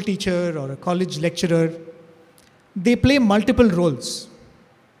school teacher or a college lecturer, they play multiple roles,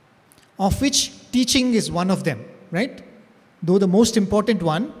 of which teaching is one of them, right? Though the most important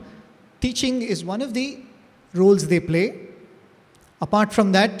one, teaching is one of the roles they play. Apart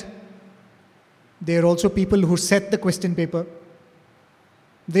from that, they are also people who set the question paper.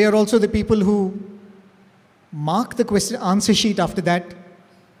 They are also the people who mark the question answer sheet after that.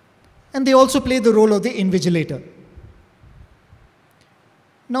 And they also play the role of the invigilator.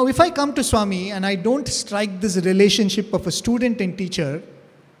 Now, if I come to Swami and I don't strike this relationship of a student and teacher,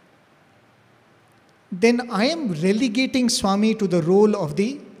 then I am relegating Swami to the role of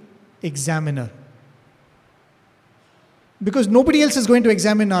the examiner. Because nobody else is going to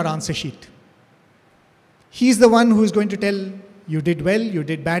examine our answer sheet. He's the one who is going to tell, you did well, you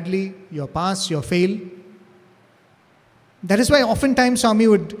did badly, you're pass, you're fail. That is why oftentimes Swami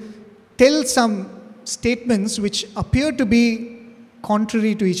would tell some statements which appear to be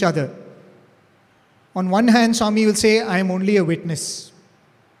contrary to each other. On one hand, Swami will say, I am only a witness.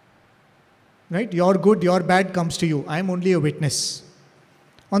 Right? Your good, your bad comes to you. I am only a witness.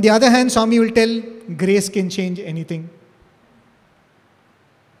 On the other hand, Swami will tell, grace can change anything.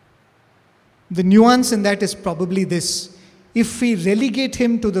 The nuance in that is probably this. If we relegate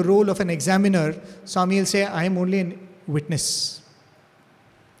him to the role of an examiner, Swami will say, I am only a witness.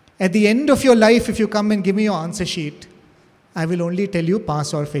 At the end of your life, if you come and give me your answer sheet, I will only tell you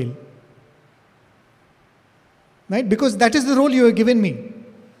pass or fail. Right? Because that is the role you have given me.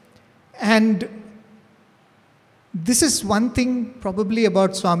 And this is one thing probably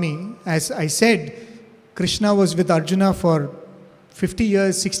about Swami. As I said, Krishna was with Arjuna for 50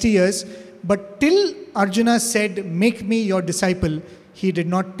 years, 60 years. But till Arjuna said, make me your disciple, he did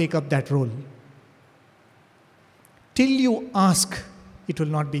not take up that role. Till you ask, it will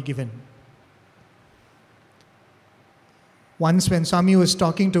not be given. Once when Swami was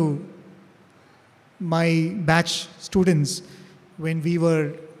talking to my batch students, when we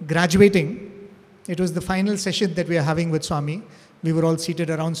were graduating, it was the final session that we are having with Swami. We were all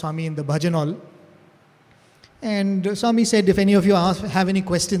seated around Swami in the bhajan hall. And Swami said, if any of you have any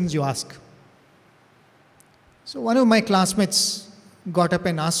questions, you ask. So one of my classmates got up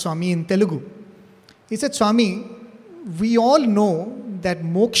and asked Swami in Telugu. He said, Swami, we all know that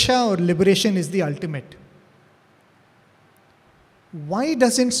moksha or liberation is the ultimate. Why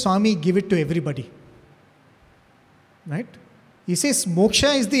doesn't Swami give it to everybody? Right? He says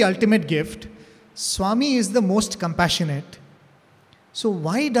moksha is the ultimate gift. Swami is the most compassionate. So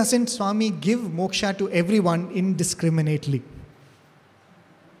why doesn't Swami give moksha to everyone indiscriminately?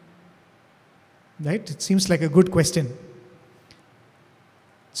 Right? It seems like a good question.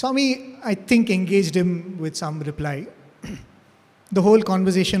 Swami, I think, engaged him with some reply. The whole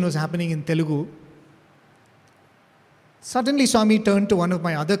conversation was happening in Telugu. Suddenly, Swami turned to one of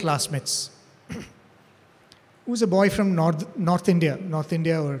my other classmates, who's a boy from North India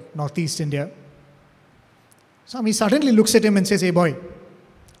or Northeast India. Swami suddenly looks at him and says, "Hey boy,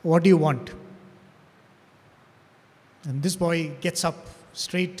 what do you want?" And this boy gets up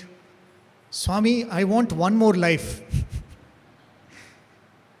straight. "Swami, I want one more life."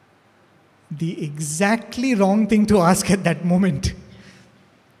 The exactly wrong thing to ask at that moment.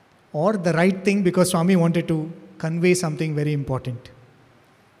 Or the right thing, because Swami wanted to convey something very important.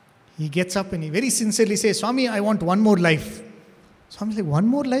 He gets up and he very sincerely says, "Swami, I want one more life." Swami said, "One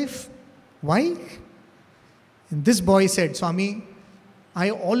more life? Why?" And this boy said, "Swami, I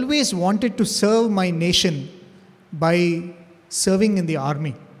always wanted to serve my nation by serving in the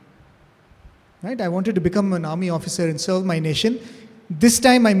army. Right? I wanted to become an army officer and serve my nation. This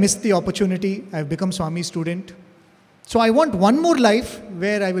time I missed the opportunity. I've become Swami's student. So I want one more life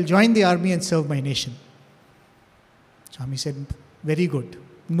where I will join the army and serve my nation." Swami said, "Very good.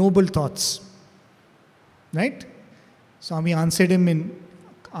 Noble thoughts." Right? Swami asked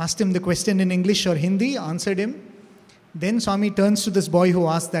him the question in English or Hindi, answered him. Then Swami turns to this boy who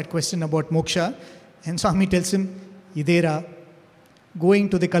asked that question about moksha, and Swami tells him, "Idera, going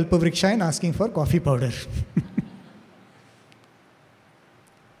to the Kalpavriksha and asking for coffee powder."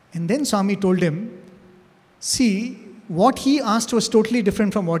 And then Swami told him, "See, what he asked was totally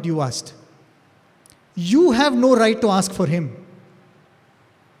different from what you asked. You have no right to ask for him.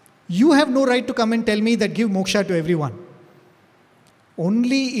 You have no right to come and tell me that give moksha to everyone.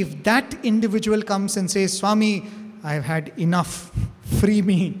 Only if that individual comes and says, 'Swami, I have had enough. Free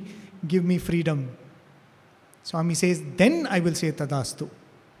me. Give me freedom.' Swami says, then I will say tadastu."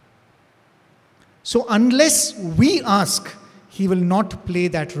 So unless we ask, he will not play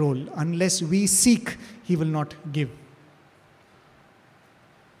that role. Unless we seek, he will not give.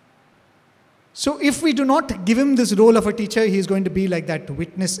 So if we do not give him this role of a teacher, he is going to be like that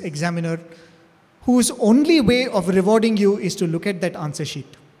witness examiner whose only way of rewarding you is to look at that answer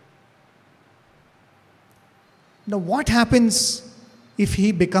sheet. Now what happens if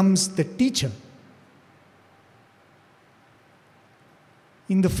he becomes the teacher?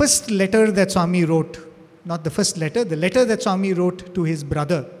 In the first letter that Swami wrote, not the first letter, the letter that Swami wrote to his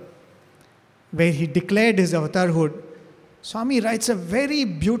brother, where he declared his avatarhood, Swami writes a very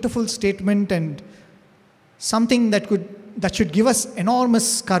beautiful statement and something that should give us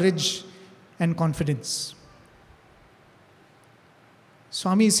enormous courage and confidence.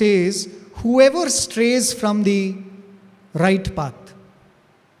 Swami says, "Whoever strays from the right path,"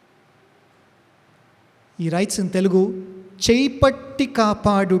 he writes in Telugu, "Cheipatti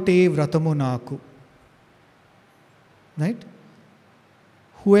kapadute vratamu naku." Right?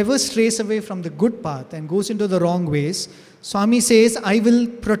 Whoever strays away from the good path and goes into the wrong ways, Swami says, "I will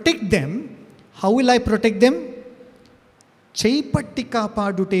protect them." How will I protect them? Cheipatti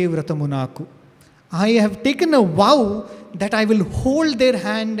kapadute vratamu naku. I have taken a vow that I will hold their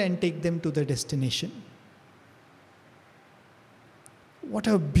hand and take them to the destination. What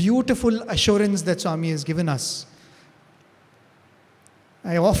a beautiful assurance that Swami has given us.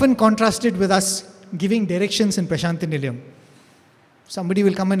 I often contrast it with us giving directions in Prashanthi Nilayam. Somebody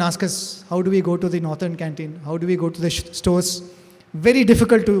will come and ask us, how do we go to the northern canteen? How do we go to the stores? Very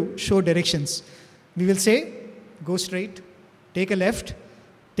difficult to show directions. We will say, go straight, take a left,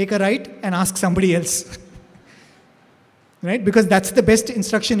 take a right, and ask somebody else. Right? Because that's the best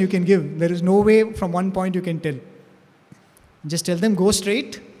instruction you can give. There is no way from one point you can tell. Just tell them, go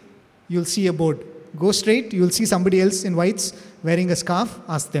straight, you'll see a board. Go straight, you'll see somebody else in whites wearing a scarf,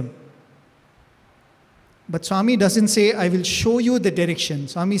 ask them. But Swami doesn't say, I will show you the direction.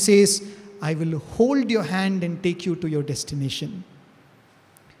 Swami says, I will hold your hand and take you to your destination.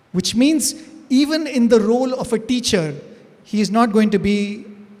 Which means, even in the role of a teacher, he is not going to be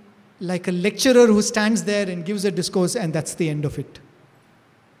like a lecturer who stands there and gives a discourse and that's the end of it.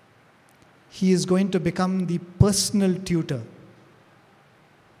 He is going to become the personal tutor.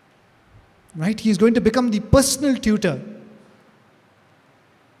 Right? He is going to become the personal tutor.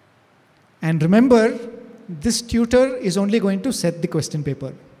 And remember, this tutor is only going to set the question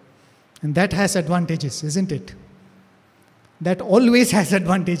paper. And that has advantages, isn't it? That always has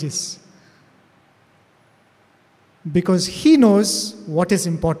advantages. Because he knows what is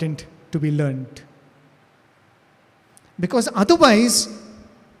important to be learned. Because otherwise,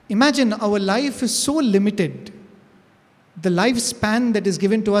 imagine our life is so limited. The lifespan that is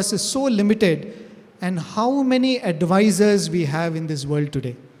given to us is so limited. And how many advisors we have in this world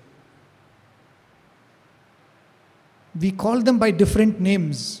today. We call them by different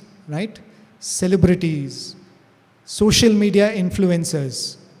names, right? Celebrities, social media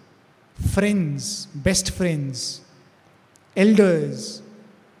influencers, friends, best friends, elders,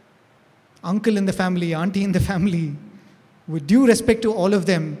 uncle in the family, auntie in the family, with due respect to all of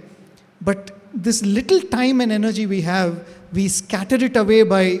them. But this little time and energy we have, we scatter it away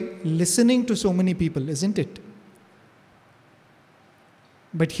by listening to so many people, isn't it?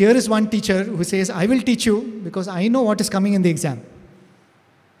 But here is one teacher who says, I will teach you because I know what is coming in the exam.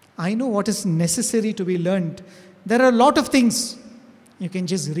 I know what is necessary to be learned. There are a lot of things you can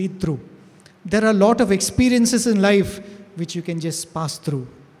just read through. There are a lot of experiences in life which you can just pass through.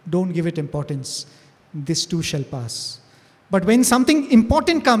 Don't give it importance. This too shall pass. But when something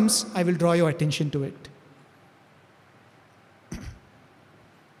important comes, I will draw your attention to it.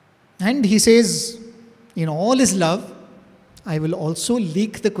 And he says, in all his love, I will also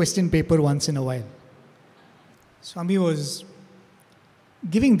leak the question paper once in a while. Swami was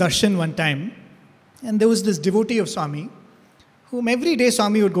giving darshan one time, and there was this devotee of Swami, whom every day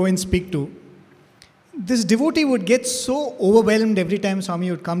Swami would go and speak to. This devotee would get so overwhelmed every time Swami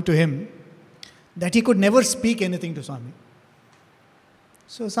would come to him that he could never speak anything to Swami.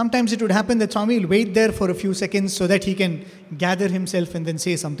 So sometimes it would happen that Swami will wait there for a few seconds so that he can gather himself and then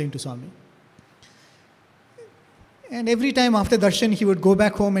say something to Swami. And every time after darshan, he would go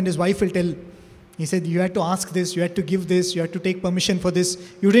back home and his wife will tell, he said, you had to ask this, you had to give this, you had to take permission for this,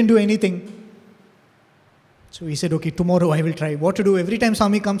 you didn't do anything. So he said, okay, tomorrow I will try. What to do? Every time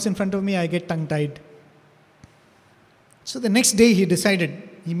Swami comes in front of me, I get tongue-tied. So the next day he decided,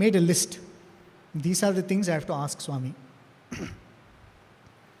 he made a list. These are the things I have to ask Swami.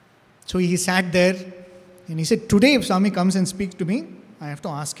 So he sat there and he said, today if Swami comes and speaks to me, I have to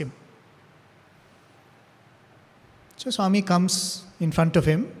ask him. So Swami comes in front of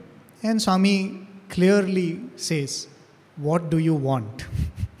him and Swami clearly says, what do you want?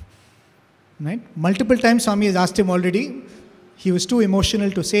 Right? Multiple times Swami has asked him already. He was too emotional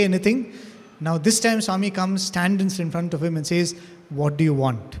to say anything. Now this time Swami comes, stands in front of him and says, what do you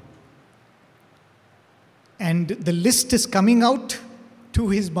want? And the list is coming out to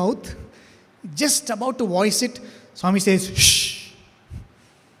his mouth, just about to voice it. Swami says, shh.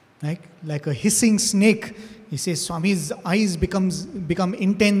 Like a hissing snake. He says, Swami's eyes become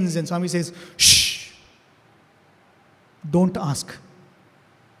intense and Swami says, shh. Don't ask.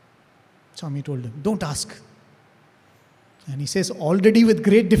 Swami told him, don't ask. And he says, already with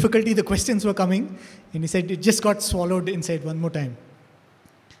great difficulty the questions were coming. And he said, it just got swallowed inside one more time.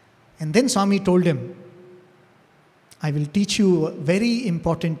 And then Swami told him, I will teach you a very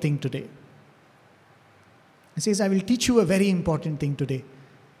important thing today. He says, I will teach you a very important thing today.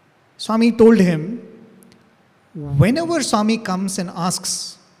 Swami told him, whenever Swami comes and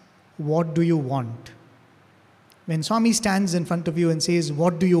asks, what do you want? When Swami stands in front of you and says,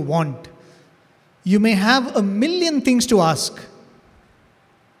 what do you want? You may have a million things to ask,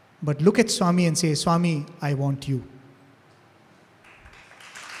 but look at Swami and say, Swami, I want you.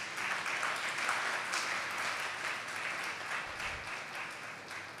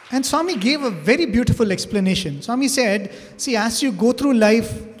 And Swami gave a very beautiful explanation. Swami said, see, as you go through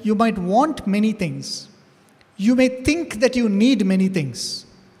life, you might want many things. You may think that you need many things,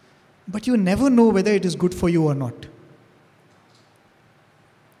 but you never know whether it is good for you or not.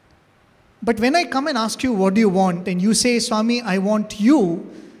 But when I come and ask you, what do you want? And you say, Swami, I want you,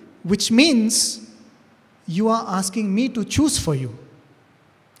 which means you are asking me to choose for you.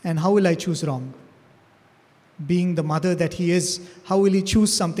 And how will I choose wrong? Being the mother that he is, how will he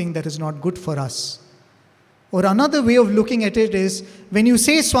choose something that is not good for us? Or another way of looking at it is, when you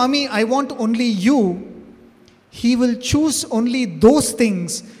say, Swami, I want only you, he will choose only those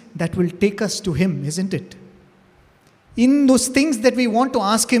things that will take us to him, isn't it? In those things that we want to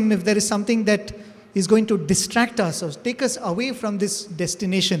ask him, if there is something that is going to distract us or take us away from this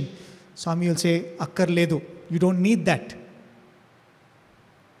destination, Swami will say, Akkar ledu, you don't need that.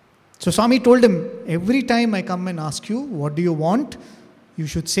 So Swami told him, every time I come and ask you, what do you want? You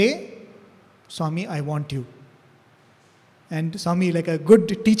should say, Swami, I want you. And Swami, like a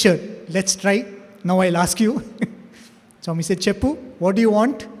good teacher, let's try. Now I'll ask you. Swami said, Cheppu, what do you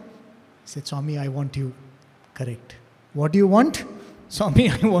want? He said, Swami, I want you. Correct. What do you want? Swami,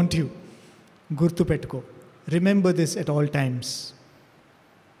 I want you. Gurtu petko. Remember this at all times.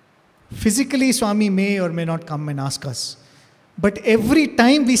 Physically, Swami may or may not come and ask us. But every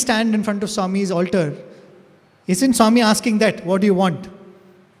time we stand in front of Swami's altar, isn't Swami asking that, what do you want?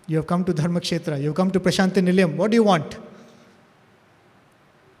 You have come to Dharmakshetra, you have come to Prashanti Nilayam, what do you want?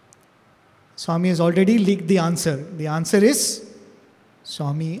 Swami has already leaked the answer. The answer is,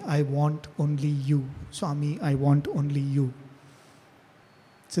 Swami, I want only you. Swami, I want only you.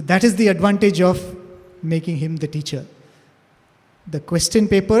 So that is the advantage of making him the teacher. The question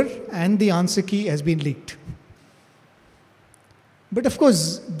paper and the answer key has been leaked. But of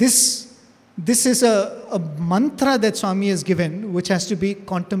course, this is a mantra that Swami has given, which has to be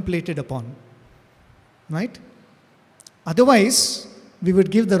contemplated upon. Right? Otherwise, we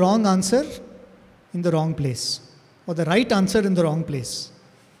would give the wrong answer in the wrong place, or the right answer in the wrong place.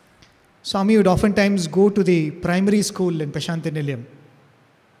 Swami would oftentimes go to the primary school in Prashantinilayam.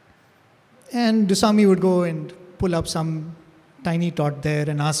 And Swami would go and pull up some tiny tot there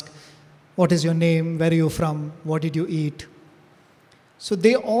and ask, what is your name? Where are you from? What did you eat? So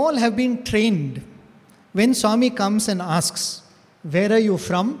they all have been trained. When Swami comes and asks, where are you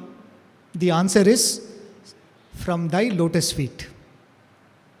from? The answer is, from thy lotus feet.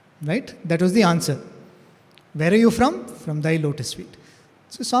 Right? That was the answer. Where are you from? From thy lotus feet.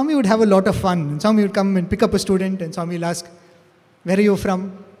 So Swami would have a lot of fun. And Swami would come and pick up a student and Swami will ask, where are you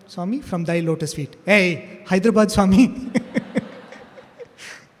from? Swami, from thy lotus feet. Hey, Hyderabad Swami.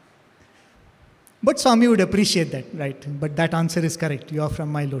 But Swami would appreciate that, right? But that answer is correct. You are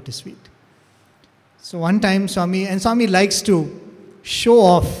from my lotus feet. So one time Swami likes to show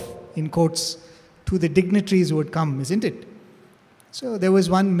off, in quotes, to the dignitaries who would come, isn't it? So there was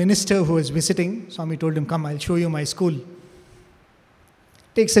one minister who was visiting. Swami told him, come, I'll show you my school.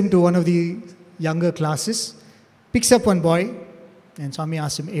 Takes him to one of the younger classes, picks up one boy, and Swami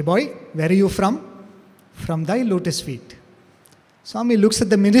asks him, hey boy, where are you from? From thy lotus feet. Swami looks at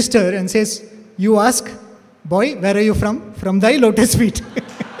the minister and says, you ask, boy, where are you from? From thy lotus feet.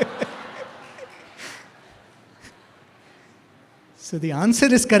 So the answer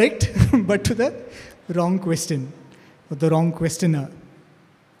is correct, but to the wrong question, or the wrong questioner.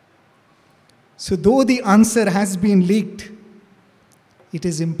 So though the answer has been leaked, it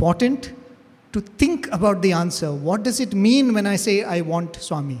is important to think about the answer. What does it mean when I say I want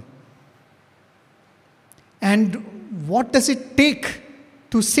Swami? And what does it take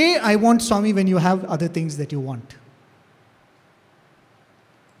to say I want Swami when you have other things that you want?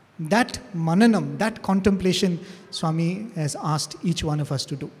 That mananam, that contemplation, Swami has asked each one of us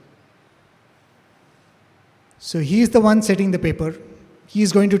to do. So he is the one setting the paper. He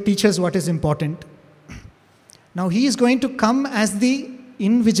is going to teach us what is important. Now he is going to come as the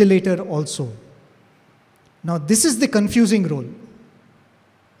invigilator also. Now this is the confusing role.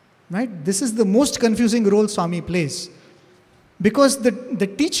 Right? This is the most confusing role Swami plays. Because the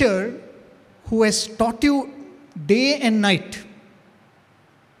teacher who has taught you day and night,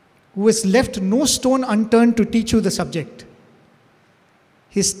 who has left no stone unturned to teach you the subject,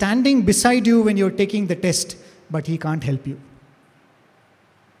 he's standing beside you when you're taking the test, but he can't help you.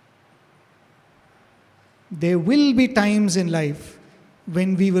 There will be times in life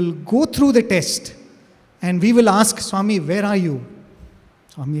when we will go through the test and we will ask, Swami, where are you?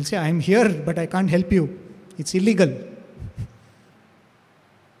 Swami will say, I am here, but I can't help you. It's illegal.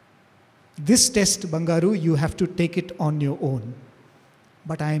 This test, Bangaru, you have to take it on your own.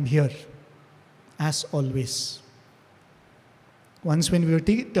 But I am here, as always. Once when we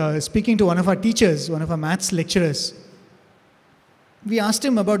were speaking to one of our teachers, one of our maths lecturers, we asked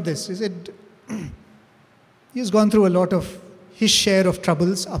him about this. He said, he has gone through a lot of his share of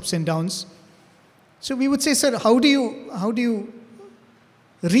troubles, ups and downs. So we would say, sir, how do you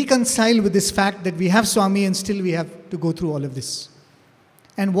reconcile with this fact that we have Swami and still we have to go through all of this?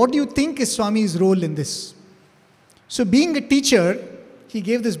 And what do you think is Swami's role in this? So being a teacher, he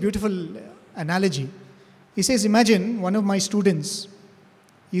gave this beautiful analogy. He says, imagine one of my students,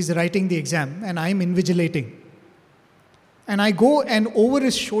 he's writing the exam and I'm invigilating. And I go and over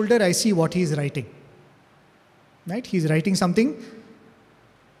his shoulder, I see what he's writing. Right? He's writing something.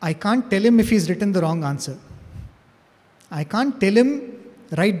 I can't tell him if he's written the wrong answer. I can't tell him,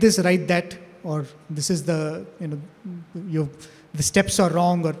 write this, write that, or this is the, the steps are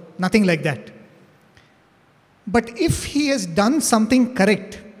wrong, or nothing like that. But if he has done something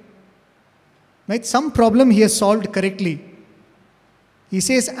correct, right, some problem he has solved correctly, he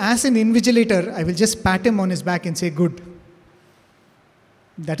says, as an invigilator, I will just pat him on his back and say, good.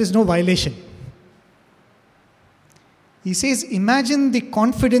 That is no violation. He says, imagine the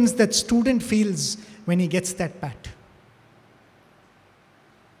confidence that student feels when he gets that pat.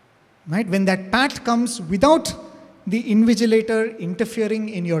 Right? When that pat comes without the invigilator interfering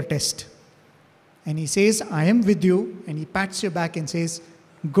in your test. And he says, I am with you. And he pats your back and says,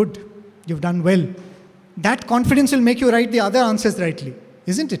 good, you've done well. That confidence will make you write the other answers rightly,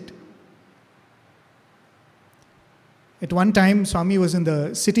 isn't it? At one time, Swami was in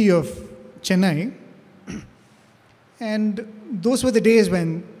the city of Chennai. And those were the days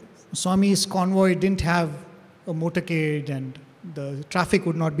when Swami's convoy didn't have a motorcade and the traffic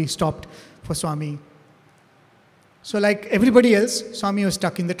would not be stopped for Swami. So like everybody else, Swami was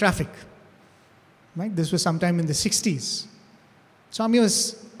stuck in the traffic. Right? This was sometime in the 60s. Swami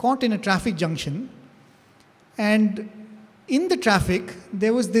was caught in a traffic junction, and in the traffic,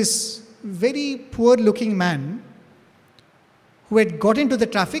 there was this very poor-looking man who had got into the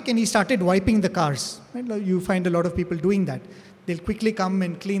traffic and he started wiping the cars. Right? You find a lot of people doing that. They'll quickly come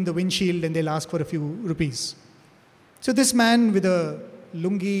and clean the windshield and they'll ask for a few rupees. So this man with a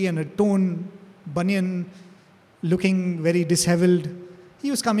lungi and a torn banyan, looking very disheveled,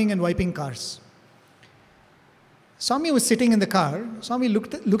 he was coming and wiping cars. Swami was sitting in the car. Swami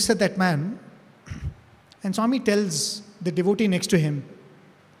looks at that man, and Swami tells the devotee next to him,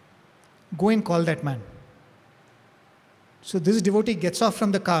 "Go and call that man." So this devotee gets off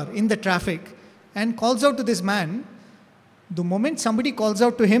from the car in the traffic and calls out to this man. The moment somebody calls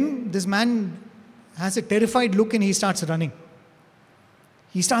out to him, this man has a terrified look and he starts running.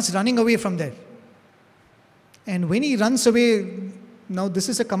 He starts running away from there. And when he runs away, now this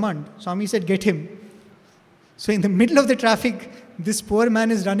is a command. Swami said, "Get him." So in the middle of the traffic, this poor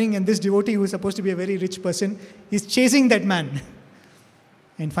man is running, and this devotee, who is supposed to be a very rich person, is chasing that man.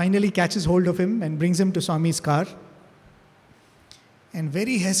 And finally catches hold of him and brings him to Swami's car. And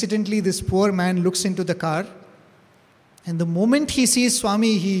very hesitantly, this poor man looks into the car. And the moment he sees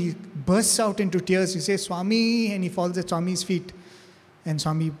Swami, he bursts out into tears. He says, "Swami," and he falls at Swami's feet. And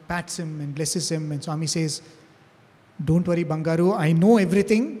Swami pats him and blesses him. And Swami says, "Don't worry, Bangaru, I know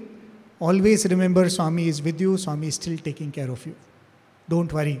everything. Always remember, Swami is with you. Swami is still taking care of you.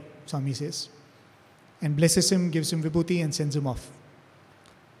 Don't worry," Swami says. And blesses him, gives him vibhuti and sends him off.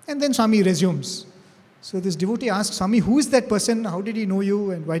 And then Swami resumes. So this devotee asks, "Swami, who is that person? How did he know you?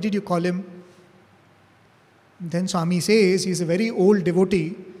 And why did you call him?" Then Swami says, he's a very old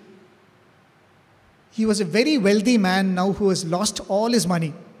devotee. He was a very wealthy man now who has lost all his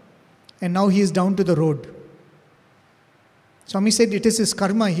money. And now he is down to the road. Swami said it is his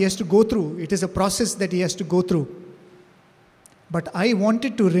karma he has to go through. It is a process that he has to go through. But I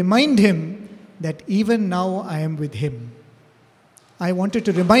wanted to remind him that even now I am with him. I wanted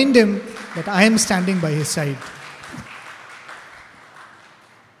to remind him that I am standing by his side.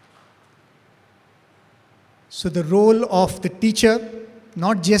 So the role of the teacher,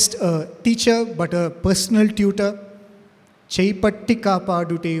 not just a teacher, but a personal tutor, Chaipattika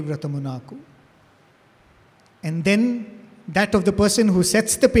padute vratamunaku. And then that of the person who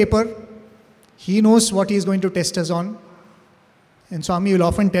sets the paper, he knows what he is going to test us on. And Swami will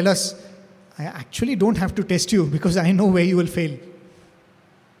often tell us, "I actually don't have to test you because I know where you will fail."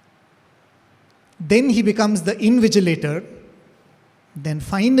 Then he becomes the invigilator. Then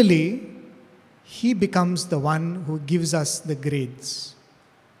finally, he becomes the one who gives us the grades.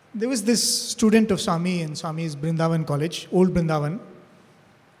 There was this student of Swami in Swami's Brindavan college, old Brindavan.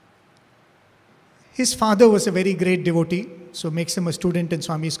 His father was a very great devotee, so makes him a student in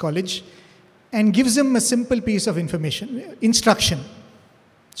Swami's college and gives him a simple piece of instruction.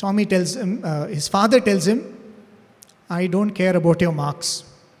 Swami tells him, his father tells him, "I don't care about your marks.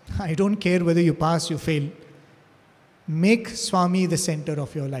 I don't care whether you pass, you fail. Make Swami the center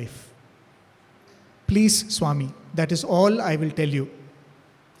of your life. Please, Swami, that is all I will tell you.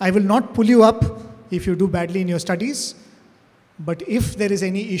 I will not pull you up if you do badly in your studies, but if there is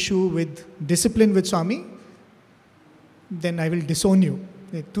any issue with discipline with Swami, then I will disown you."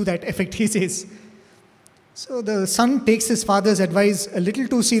 To that effect, he says. So the son takes his father's advice a little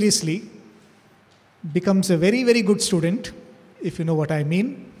too seriously, becomes a very, very good student, if you know what I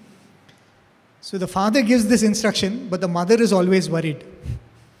mean. So the father gives this instruction, but the mother is always worried.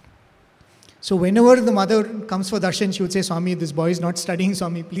 So whenever the mother comes for darshan, she would say, "Swami, this boy is not studying.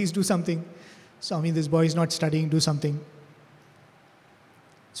 Swami, please do something. Swami, this boy is not studying. Do something."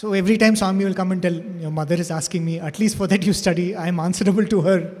 So every time Swami will come and tell, "Your mother is asking me, at least for that you study. I am answerable to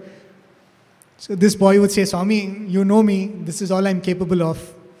her." So this boy would say, "Swami, you know me. This is all I am capable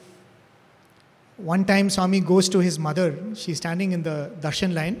of." One time Swami goes to his mother. She's standing in the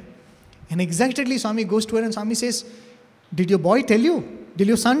darshan line. And exactly Swami goes to her and Swami says, "Did your boy tell you? Did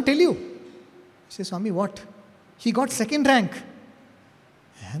your son tell you?" She says, "Swami, what?" "He got second rank."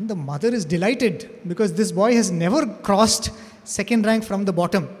 And the mother is delighted because this boy has never crossed second rank from the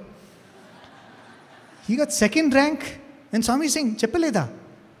bottom. He got second rank and Swami is saying, "Cheppaleda."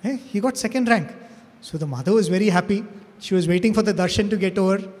 Hey, he got second rank. So the mother was very happy. She was waiting for the darshan to get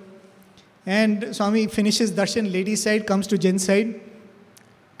over. And Swami finishes darshan, ladies' side, comes to gents' side,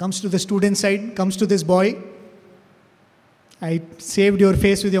 comes to the student side, comes to this boy. "I saved your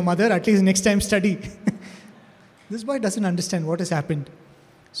face with your mother, at least next time study." This boy doesn't understand what has happened.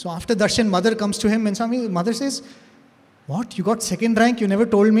 So after darshan, mother comes to him and mother says, "What? You got second rank? You never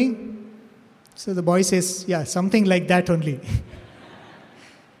told me?" So the boy says, "Yeah, something like that only."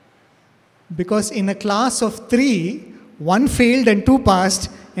 Because in a class of 3, 1 failed and 2 passed,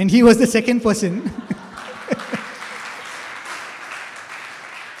 and he was the second person.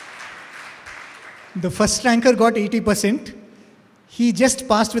 The first ranker got 80%. He just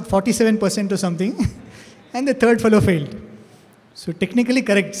passed with 47% or something. And the third fellow failed. So technically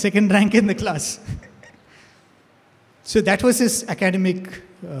correct, second rank in the class. So that was his academic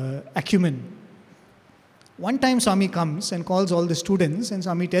acumen. One time Swami comes and calls all the students, and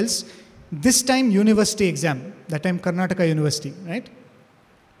Swami tells, this time university exam, that time Karnataka University, right?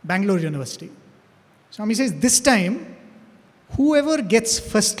 Bangalore University. Swami says, this time, whoever gets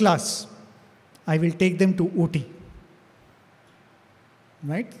first class, I will take them to Ooty.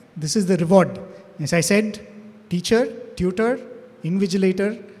 Right? This is the reward. As I said, teacher, tutor,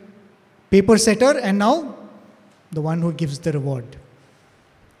 invigilator, paper setter, and now the one who gives the reward.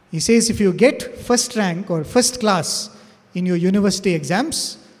 He says, if you get first rank or first class in your university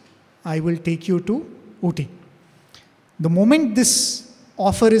exams, I will take you to Ooty. The moment this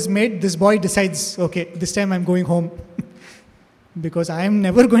offer is made, this boy decides, okay, this time I'm going home. Because I am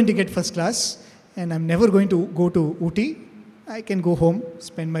never going to get first class and I'm never going to go to Ooty. I can go home,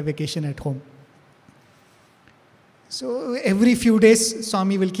 spend my vacation at home. So every few days,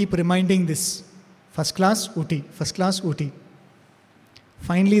 Swami will keep reminding this. First class, Ooty. First class, Ooty.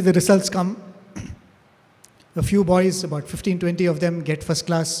 Finally, the results come. A few boys, about 15, 20 of them get first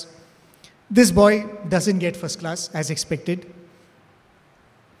class. This boy doesn't get first class as expected.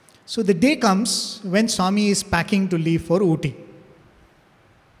 So the day comes when Swami is packing to leave for Ooty.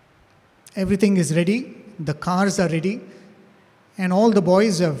 Everything is ready. The cars are ready. And all the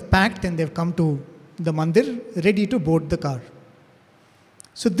boys have packed and they've come to the mandir ready to board the car.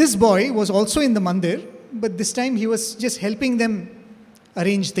 So this boy was also in the mandir, but this time he was just helping them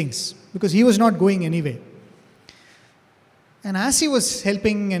arrange things because he was not going anywhere. And as he was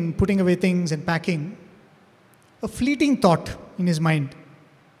helping and putting away things and packing, a fleeting thought in his mind,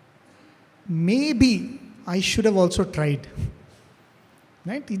 maybe I should have also tried.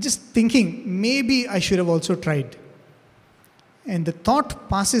 Right? He's just thinking, maybe I should have also tried. And the thought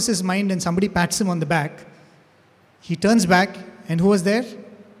passes his mind and somebody pats him on the back. He turns back and who was there?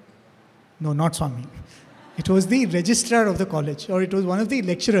 No, not Swami. It was the registrar of the college, or it was one of the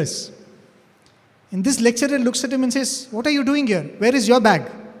lecturers. And this lecturer looks at him and says, what are you doing here? Where is your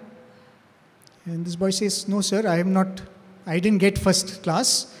bag? And this boy says, no sir, I didn't get first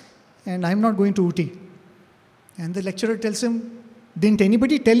class and I'm not going to Ooty. And the lecturer tells him, didn't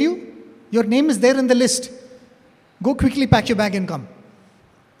anybody tell you? Your name is there in the list. Go quickly pack your bag and come.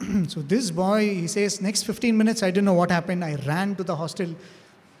 So this boy, he says, next 15 minutes, I didn't know what happened. I ran to the hostel,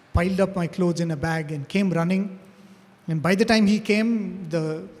 piled up my clothes in a bag and came running. And by the time he came,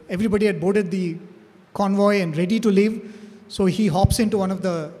 everybody had boarded the convoy and ready to leave. So he hops into one of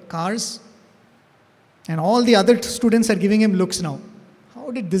the cars and all the other students are giving him looks now.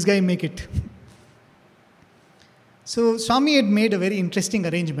 How did this guy make it? So Swami had made a very interesting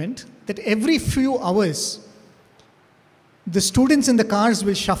arrangement that every few hours, the students in the cars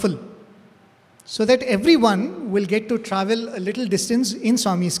will shuffle so that everyone will get to travel a little distance in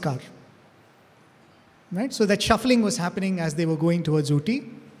Swami's car. Right? So that shuffling was happening as they were going towards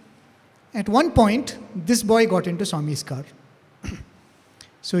Ooty. At one point, this boy got into Swami's car.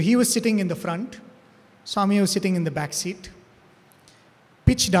 So he was sitting in the front. Swami was sitting in the back seat.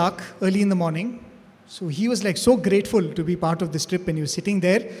 Pitch dark, early in the morning. So he was like so grateful to be part of this trip and he was sitting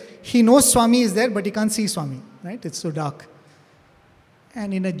there. He knows Swami is there, but he can't see Swami. Right? It's so dark.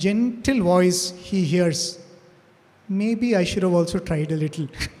 And in a gentle voice, he hears, maybe I should have also tried a little.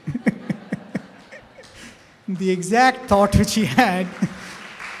 The exact thought which he had.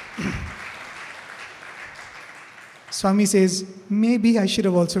 Swami says, maybe I should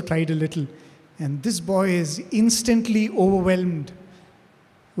have also tried a little. And this boy is instantly overwhelmed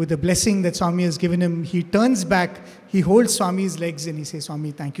with the blessing that Swami has given him. He turns back, he holds Swami's legs and he says,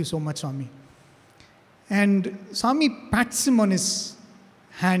 Swami, thank you so much, Swami. And Swami pats him on his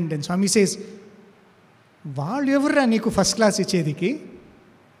hand and Swami says, Vaal evarra neeku first class ichediki?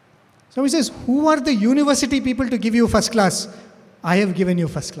 Swami says, who are the university people to give you first class? I have given you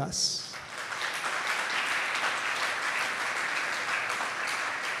first class.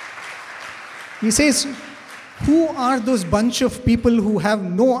 He says, who are those bunch of people who have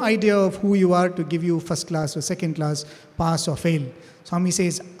no idea of who you are to give you first class or second class, pass or fail? Swami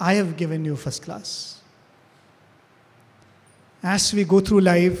says, I have given you first class. As we go through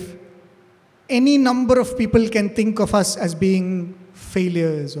life, any number of people can think of us as being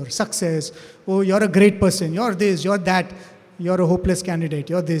failures or success. Oh, you're a great person, you're this, you're that, you're a hopeless candidate,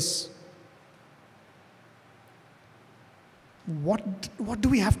 you're this. What do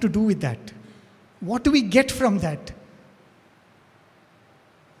we have to do with that? What do we get from that?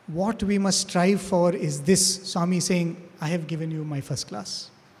 What we must strive for is this. Swami saying, I have given you my first class.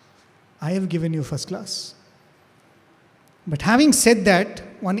 I have given you first class. But having said that,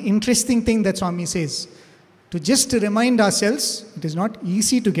 one interesting thing that Swami says, to remind ourselves, it is not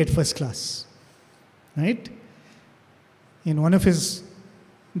easy to get first class. Right? In one of his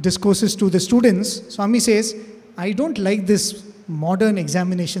discourses to the students, Swami says, I don't like this modern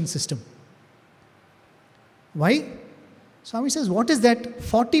examination system. Why? Swami says, what is that?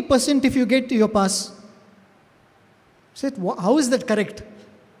 40% if you get, you pass. He said, how is that correct?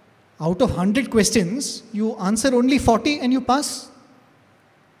 Out of 100 questions, you answer only 40 and you pass.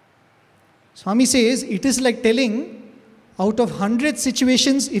 Swami says, it is like telling, out of 100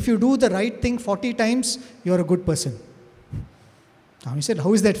 situations, if you do the right thing 40 times, you are a good person. Swami said,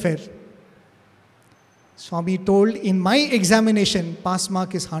 how is that fair? Swami told, in my examination, pass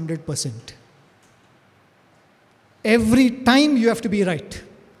mark is 100%. Every time you have to be right.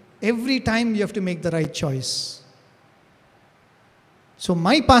 Every time you have to make the right choice. So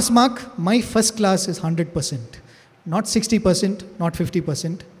my pass mark, my first class is 100%. Not 60%, not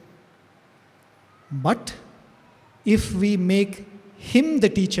 50%. But if we make him the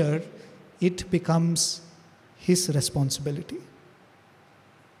teacher, it becomes his responsibility.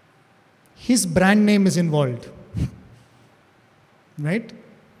 His brand name is involved. Right?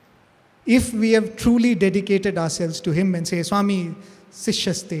 If we have truly dedicated ourselves to him and say, Swami,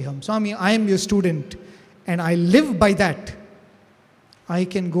 sishyasteham, Swami, I am your student, and I live by that, I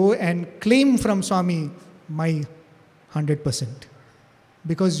can go and claim from Swami my 100%.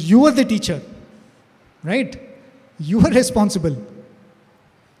 Because you are the teacher, right? You are responsible.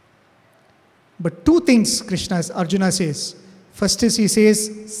 But two things Arjuna says. First is he says,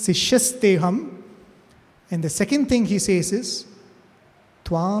 sishyasteham, and the second thing he says is,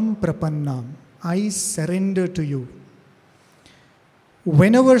 Tvam prapannam, I surrender to you.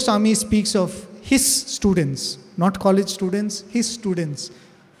 Whenever Swami speaks of his students, not college students, his students,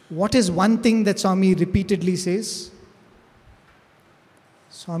 what is one thing that Swami repeatedly says?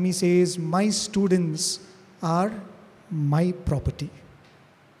 Swami says, my students are my property.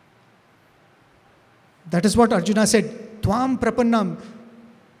 That is what Arjuna said. Tvam prapannam.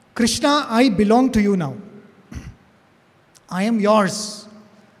 Krishna, I belong to you now. I am yours.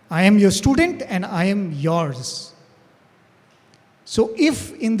 I am your student and I am yours. So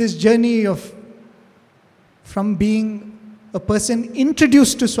if in this journey from being a person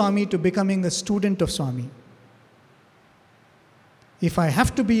introduced to Swami to becoming a student of Swami, if I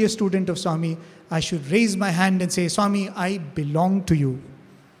have to be a student of Swami, I should raise my hand and say, Swami, I belong to you.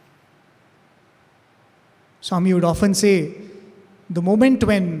 Swami would often say, the moment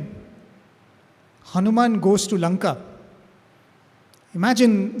when Hanuman goes to Lanka,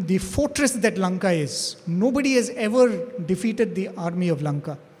 imagine the fortress that Lanka is. Nobody has ever defeated the army of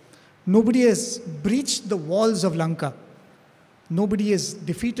Lanka. Nobody has breached the walls of Lanka. Nobody has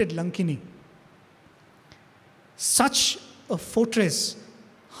defeated Lankini. Such a fortress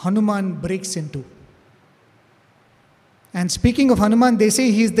Hanuman breaks into. And speaking of Hanuman, they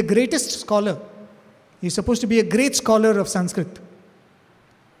say he is the greatest scholar. He is supposed to be a great scholar of Sanskrit.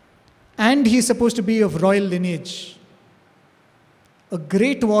 And he is supposed to be of royal lineage. A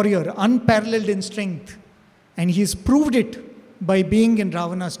great warrior, unparalleled in strength. And he has proved it by being in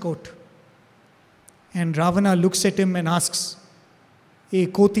Ravana's court. And Ravana looks at him and asks, "Hey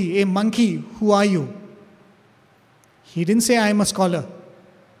Koti, hey monkey, who are you?" He didn't say, "I am a scholar."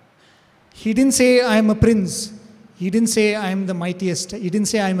 He didn't say, "I am a prince." He didn't say, "I am the mightiest." He didn't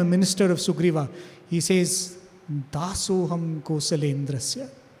say, "I am a minister of Sugriva." He says, "Dasoham Kosalendrasya."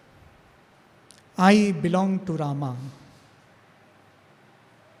 I belong to Rama.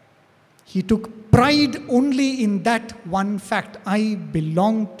 He took pride only in that one fact. I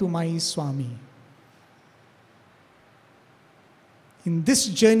belong to my Swami. In this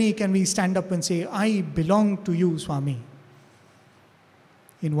journey, can we stand up and say, I belong to you, Swami?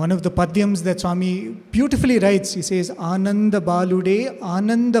 In one of the padyams that Swami beautifully writes, he says, Ananda Balude,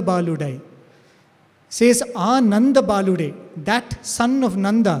 Ananda Baludai. He says, Ananda Balude, that son of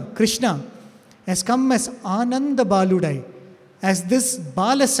Nanda, Krishna, has come as Ananda Baludai, as this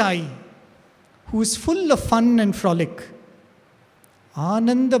Balasai, who is full of fun and frolic.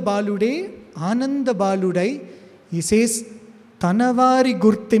 Ananda Balude, Ananda Baludai, he says, Tanavari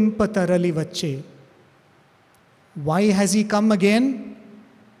Gurtimpa Tarali Vache. Why has he come again?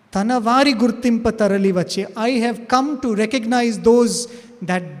 Tanavari gurtimpa tarali vache. I have come to recognize those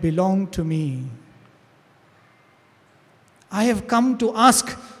that belong to me. I have come to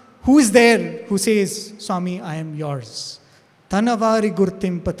ask, who is there who says, Swami, I am yours. Tanavari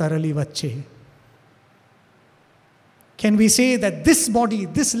gurtimpa tarali vache. Can we say that this body,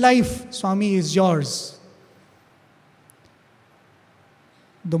 this life, Swami, is yours?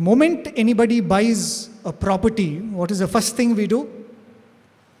 The moment anybody buys a property, what is the first thing we do?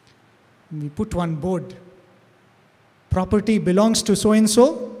 We put one board. Property belongs to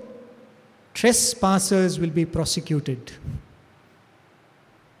so-and-so. Trespassers will be prosecuted.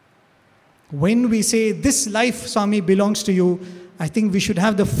 When we say, this life, Swami, belongs to you, I think we should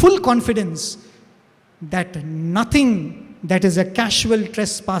have the full confidence that nothing that is a casual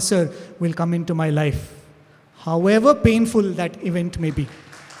trespasser will come into my life, however painful that event may be.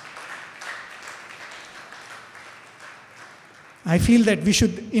 I feel that we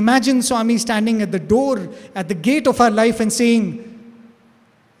should imagine Swami standing at the door, at the gate of our life and saying,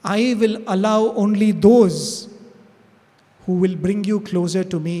 I will allow only those who will bring you closer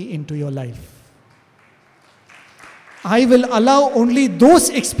to me into your life. I will allow only those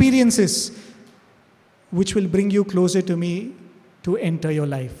experiences which will bring you closer to me to enter your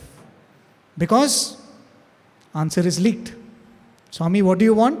life. Because answer is leaked. Swami, what do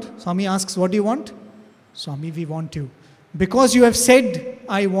you want? Swami asks, what do you want? Swami, we want you. Because you have said,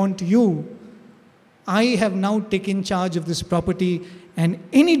 I want you, I have now taken charge of this property, and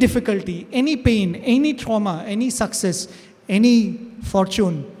any difficulty, any pain, any trauma, any success, any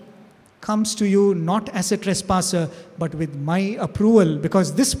fortune comes to you not as a trespasser, but with my approval,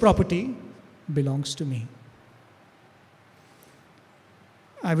 because this property belongs to me.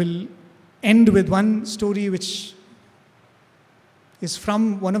 I will end with one story which is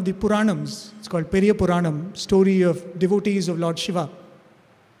from one of the Puranams. It's called Periya Puranam, story of devotees of Lord Shiva.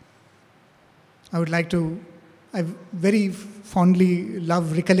 I very fondly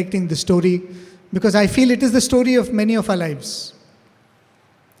love recollecting the story because I feel it is the story of many of our lives.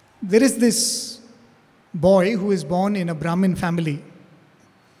 There is this boy who is born in a Brahmin family.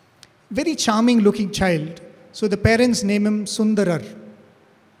 Very charming looking child. So the parents name him Sundarar,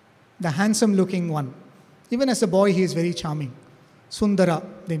 the handsome looking one. Even as a boy, he is very charming. Sundara,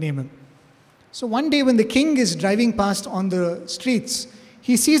 they name him. So one day when the king is driving past on the streets,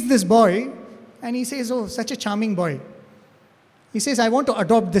 he sees this boy and he says, oh, such a charming boy. He says, I want to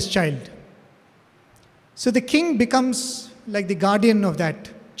adopt this child. So the king becomes like the guardian of that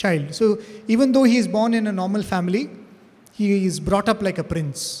child. So even though he is born in a normal family, he is brought up like a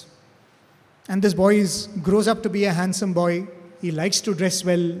prince. And this boy grows up to be a handsome boy. He likes to dress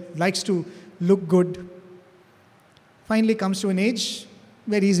well, likes to look good. Finally comes to an age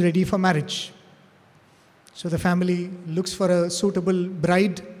where he is ready for marriage. So the family looks for a suitable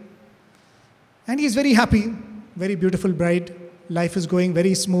bride. And he is very happy, very beautiful bride. Life is going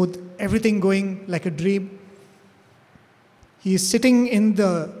very smooth, everything going like a dream. He is sitting in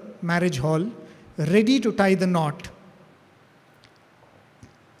the marriage hall, ready to tie the knot,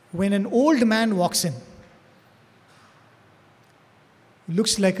 when an old man walks in.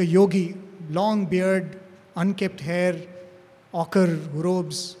 Looks like a yogi, long beard, unkempt hair, ochre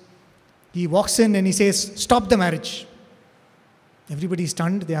robes. He walks in and he says, stop the marriage. Everybody is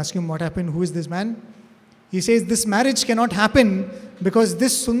stunned. They ask him what happened, who is this man? He says, this marriage cannot happen because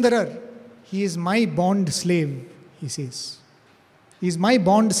this Sundarar, he is my bond slave, he says. He is my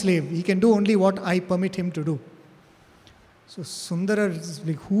bond slave. He can do only what I permit him to do. So Sundarar is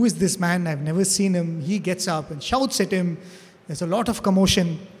like, who is this man? I've never seen him. He gets up and shouts at him. There's a lot of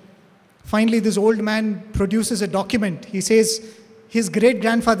commotion. Finally, this old man produces a document. He says, his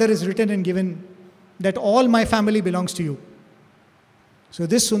great-grandfather has written and given that all my family belongs to you. So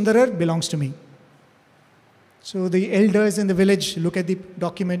this Sundarar belongs to me. So the elders in the village look at the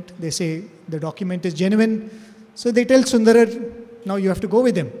document. They say, the document is genuine. So they tell Sundarar, now you have to go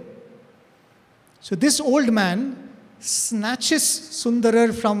with him. So this old man snatches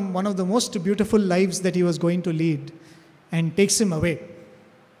Sundarar from one of the most beautiful lives that he was going to lead and takes him away.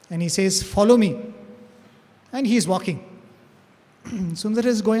 And he says, follow me. And he is walking. Sundarar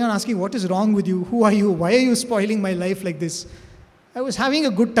is going on asking, what is wrong with you? Who are you? Why are you spoiling my life like this? I was having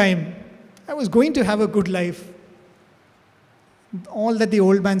a good time. I was going to have a good life. All that the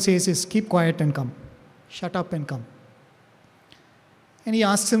old man says is, keep quiet and come. Shut up and come. And he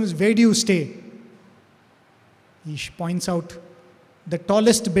asks him, where do you stay? He points out the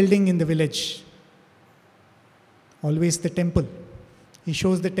tallest building in the village. Always the temple. He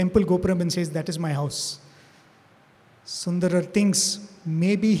shows the temple Gopuram and says, that is my house. Sundarar thinks,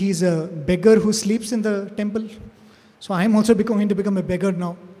 maybe he's a beggar who sleeps in the temple. So I am also going to become a beggar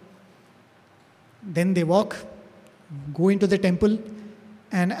now. Then they walk, go into the temple,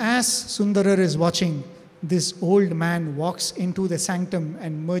 and as Sundarar is watching, this old man walks into the sanctum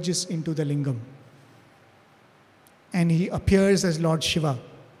and merges into the lingam. And he appears as Lord Shiva.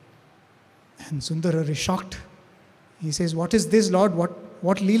 And Sundarar is shocked. He says, "What is this, Lord?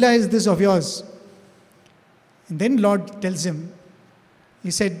 What Leela is this of yours?" And then Lord tells him,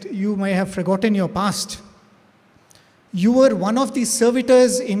 he said, "You may have forgotten your past. You were one of the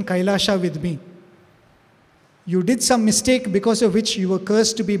servitors in Kailasha with me. You did some mistake because of which you were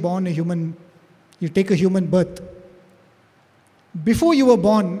cursed to be born a human. You take a human birth. Before you were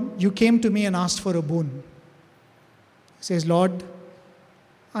born, you came to me and asked for a boon." He says, "Lord,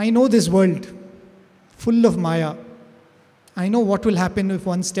 I know this world full of Maya. I know what will happen if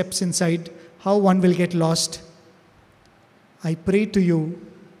one steps inside, how one will get lost. I pray to you,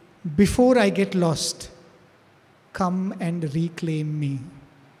 before I get lost, come and reclaim me.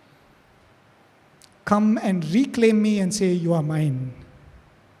 Come and reclaim me and say, you are mine."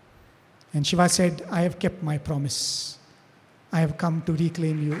 And Shiva said, "I have kept my promise. I have come to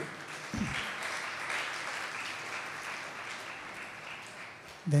reclaim you."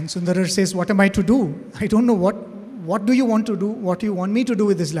 Then Sundarar says, "What am I to do? I don't know what do you want to do? What do you want me to do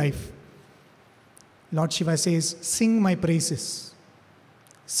with this life?" Lord Shiva says, "Sing my praises.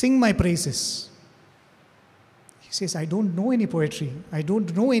 Sing my praises." He says, "I don't know any poetry. I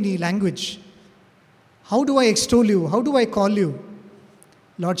don't know any language. How do I extol you? How do I call you?"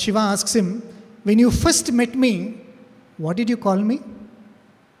 Lord Shiva asks him, "When you first met me, what did you call me?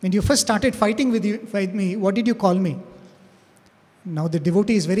 When you first started fighting with me, what did you call me?" Now the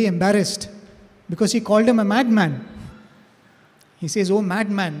devotee is very embarrassed because he called him a madman. He says, "Oh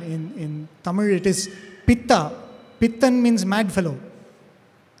madman." In Tamil it is pitta. Pittan means mad fellow.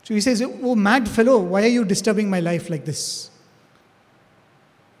 So he says, "Oh mad fellow, why are you disturbing my life like this?"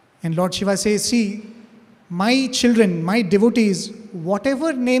 And Lord Shiva says, "See, my children, my devotees,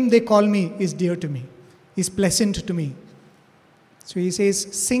 whatever name they call me is dear to me, is pleasant to me." So he says,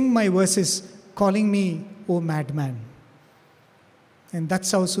 "Sing my verses, calling me, O madman." And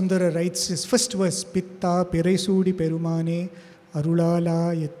that's how Sundara writes his first verse, "Pitta Piresudi Perumane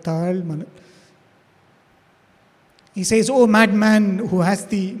Arulala Yettal Manu." He says, "O madman who has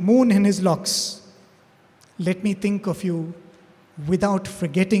the moon in his locks, let me think of you without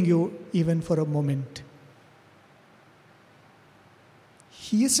forgetting you even for a moment."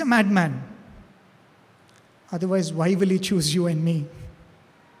 He is a madman. Otherwise, why will he choose you and me?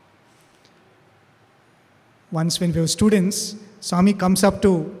 Once when we were students, Swami comes up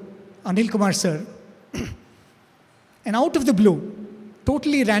to Anil Kumar sir, and out of the blue,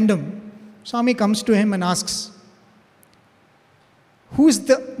 totally random, Swami comes to him and asks, "Who is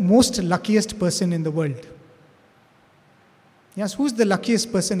the most luckiest person in the world?" Yes, who's the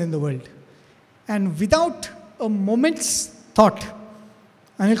luckiest person in the world? And without a moment's thought,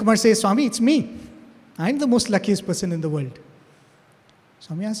 Anil Kumar says, "Swami, it's me. I'm the most luckiest person in the world."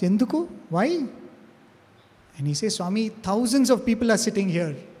 Swami asks, "Enduku? Why?" And he says, "Swami, thousands of people are sitting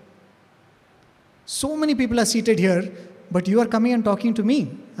here. So many people are seated here, but you are coming and talking to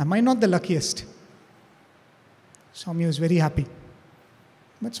me. Am I not the luckiest?" Swami was very happy.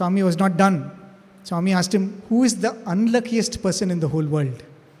 But Swami was not done. Swami asked him, "Who is the unluckiest person in the whole world?"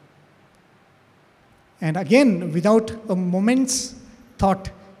 And again, without a moment's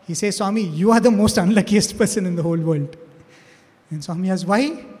thought, he says, "Swami, you are the most unluckiest person in the whole world." And Swami asks,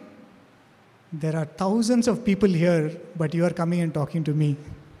 "Why?" "There are thousands of people here, but you are coming and talking to me."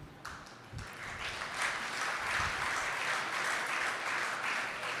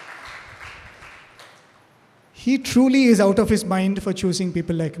 He truly is out of his mind for choosing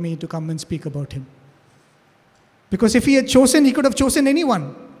people like me to come and speak about him. Because if he had chosen, he could have chosen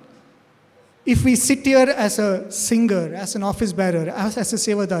anyone. If we sit here as a singer, as an office bearer, as a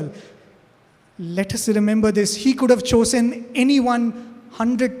sevadal, let us remember this. He could have chosen anyone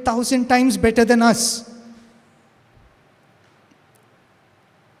 100,000 times better than us.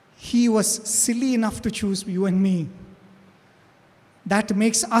 He was silly enough to choose you and me. That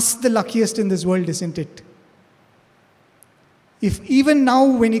makes us the luckiest in this world, isn't it? If even now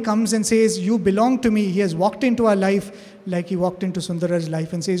when he comes and says, "You belong to me," he has walked into our life like he walked into Sundarar's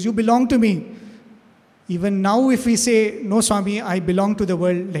life and says, "You belong to me." Even now if we say, "No, Swami, I belong to the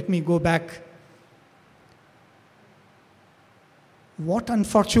world, let me go back," what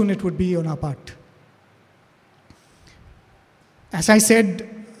unfortunate would be on our part. As I said,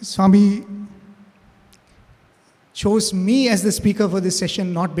 Swami chose me as the speaker for this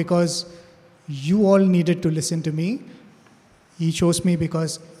session not because you all needed to listen to me. He chose me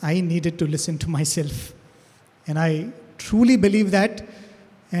because I needed to listen to myself. And I truly believe that.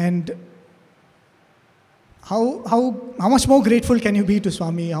 And how much more grateful can you be to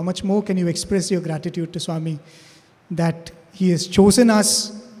Swami? How much more can you express your gratitude to Swami that he has chosen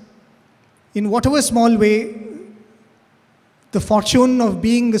us in whatever small way. The fortune of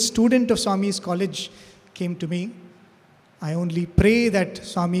being a student of Swami's college came to me. I only pray that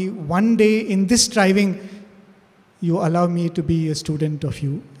Swami, one day in this striving, you allow me to be a student of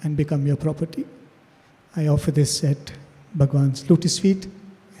you and become your property. I offer this at Bhagwan's lotus feet.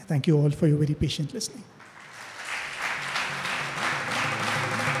 Thank you all for your very patient listening.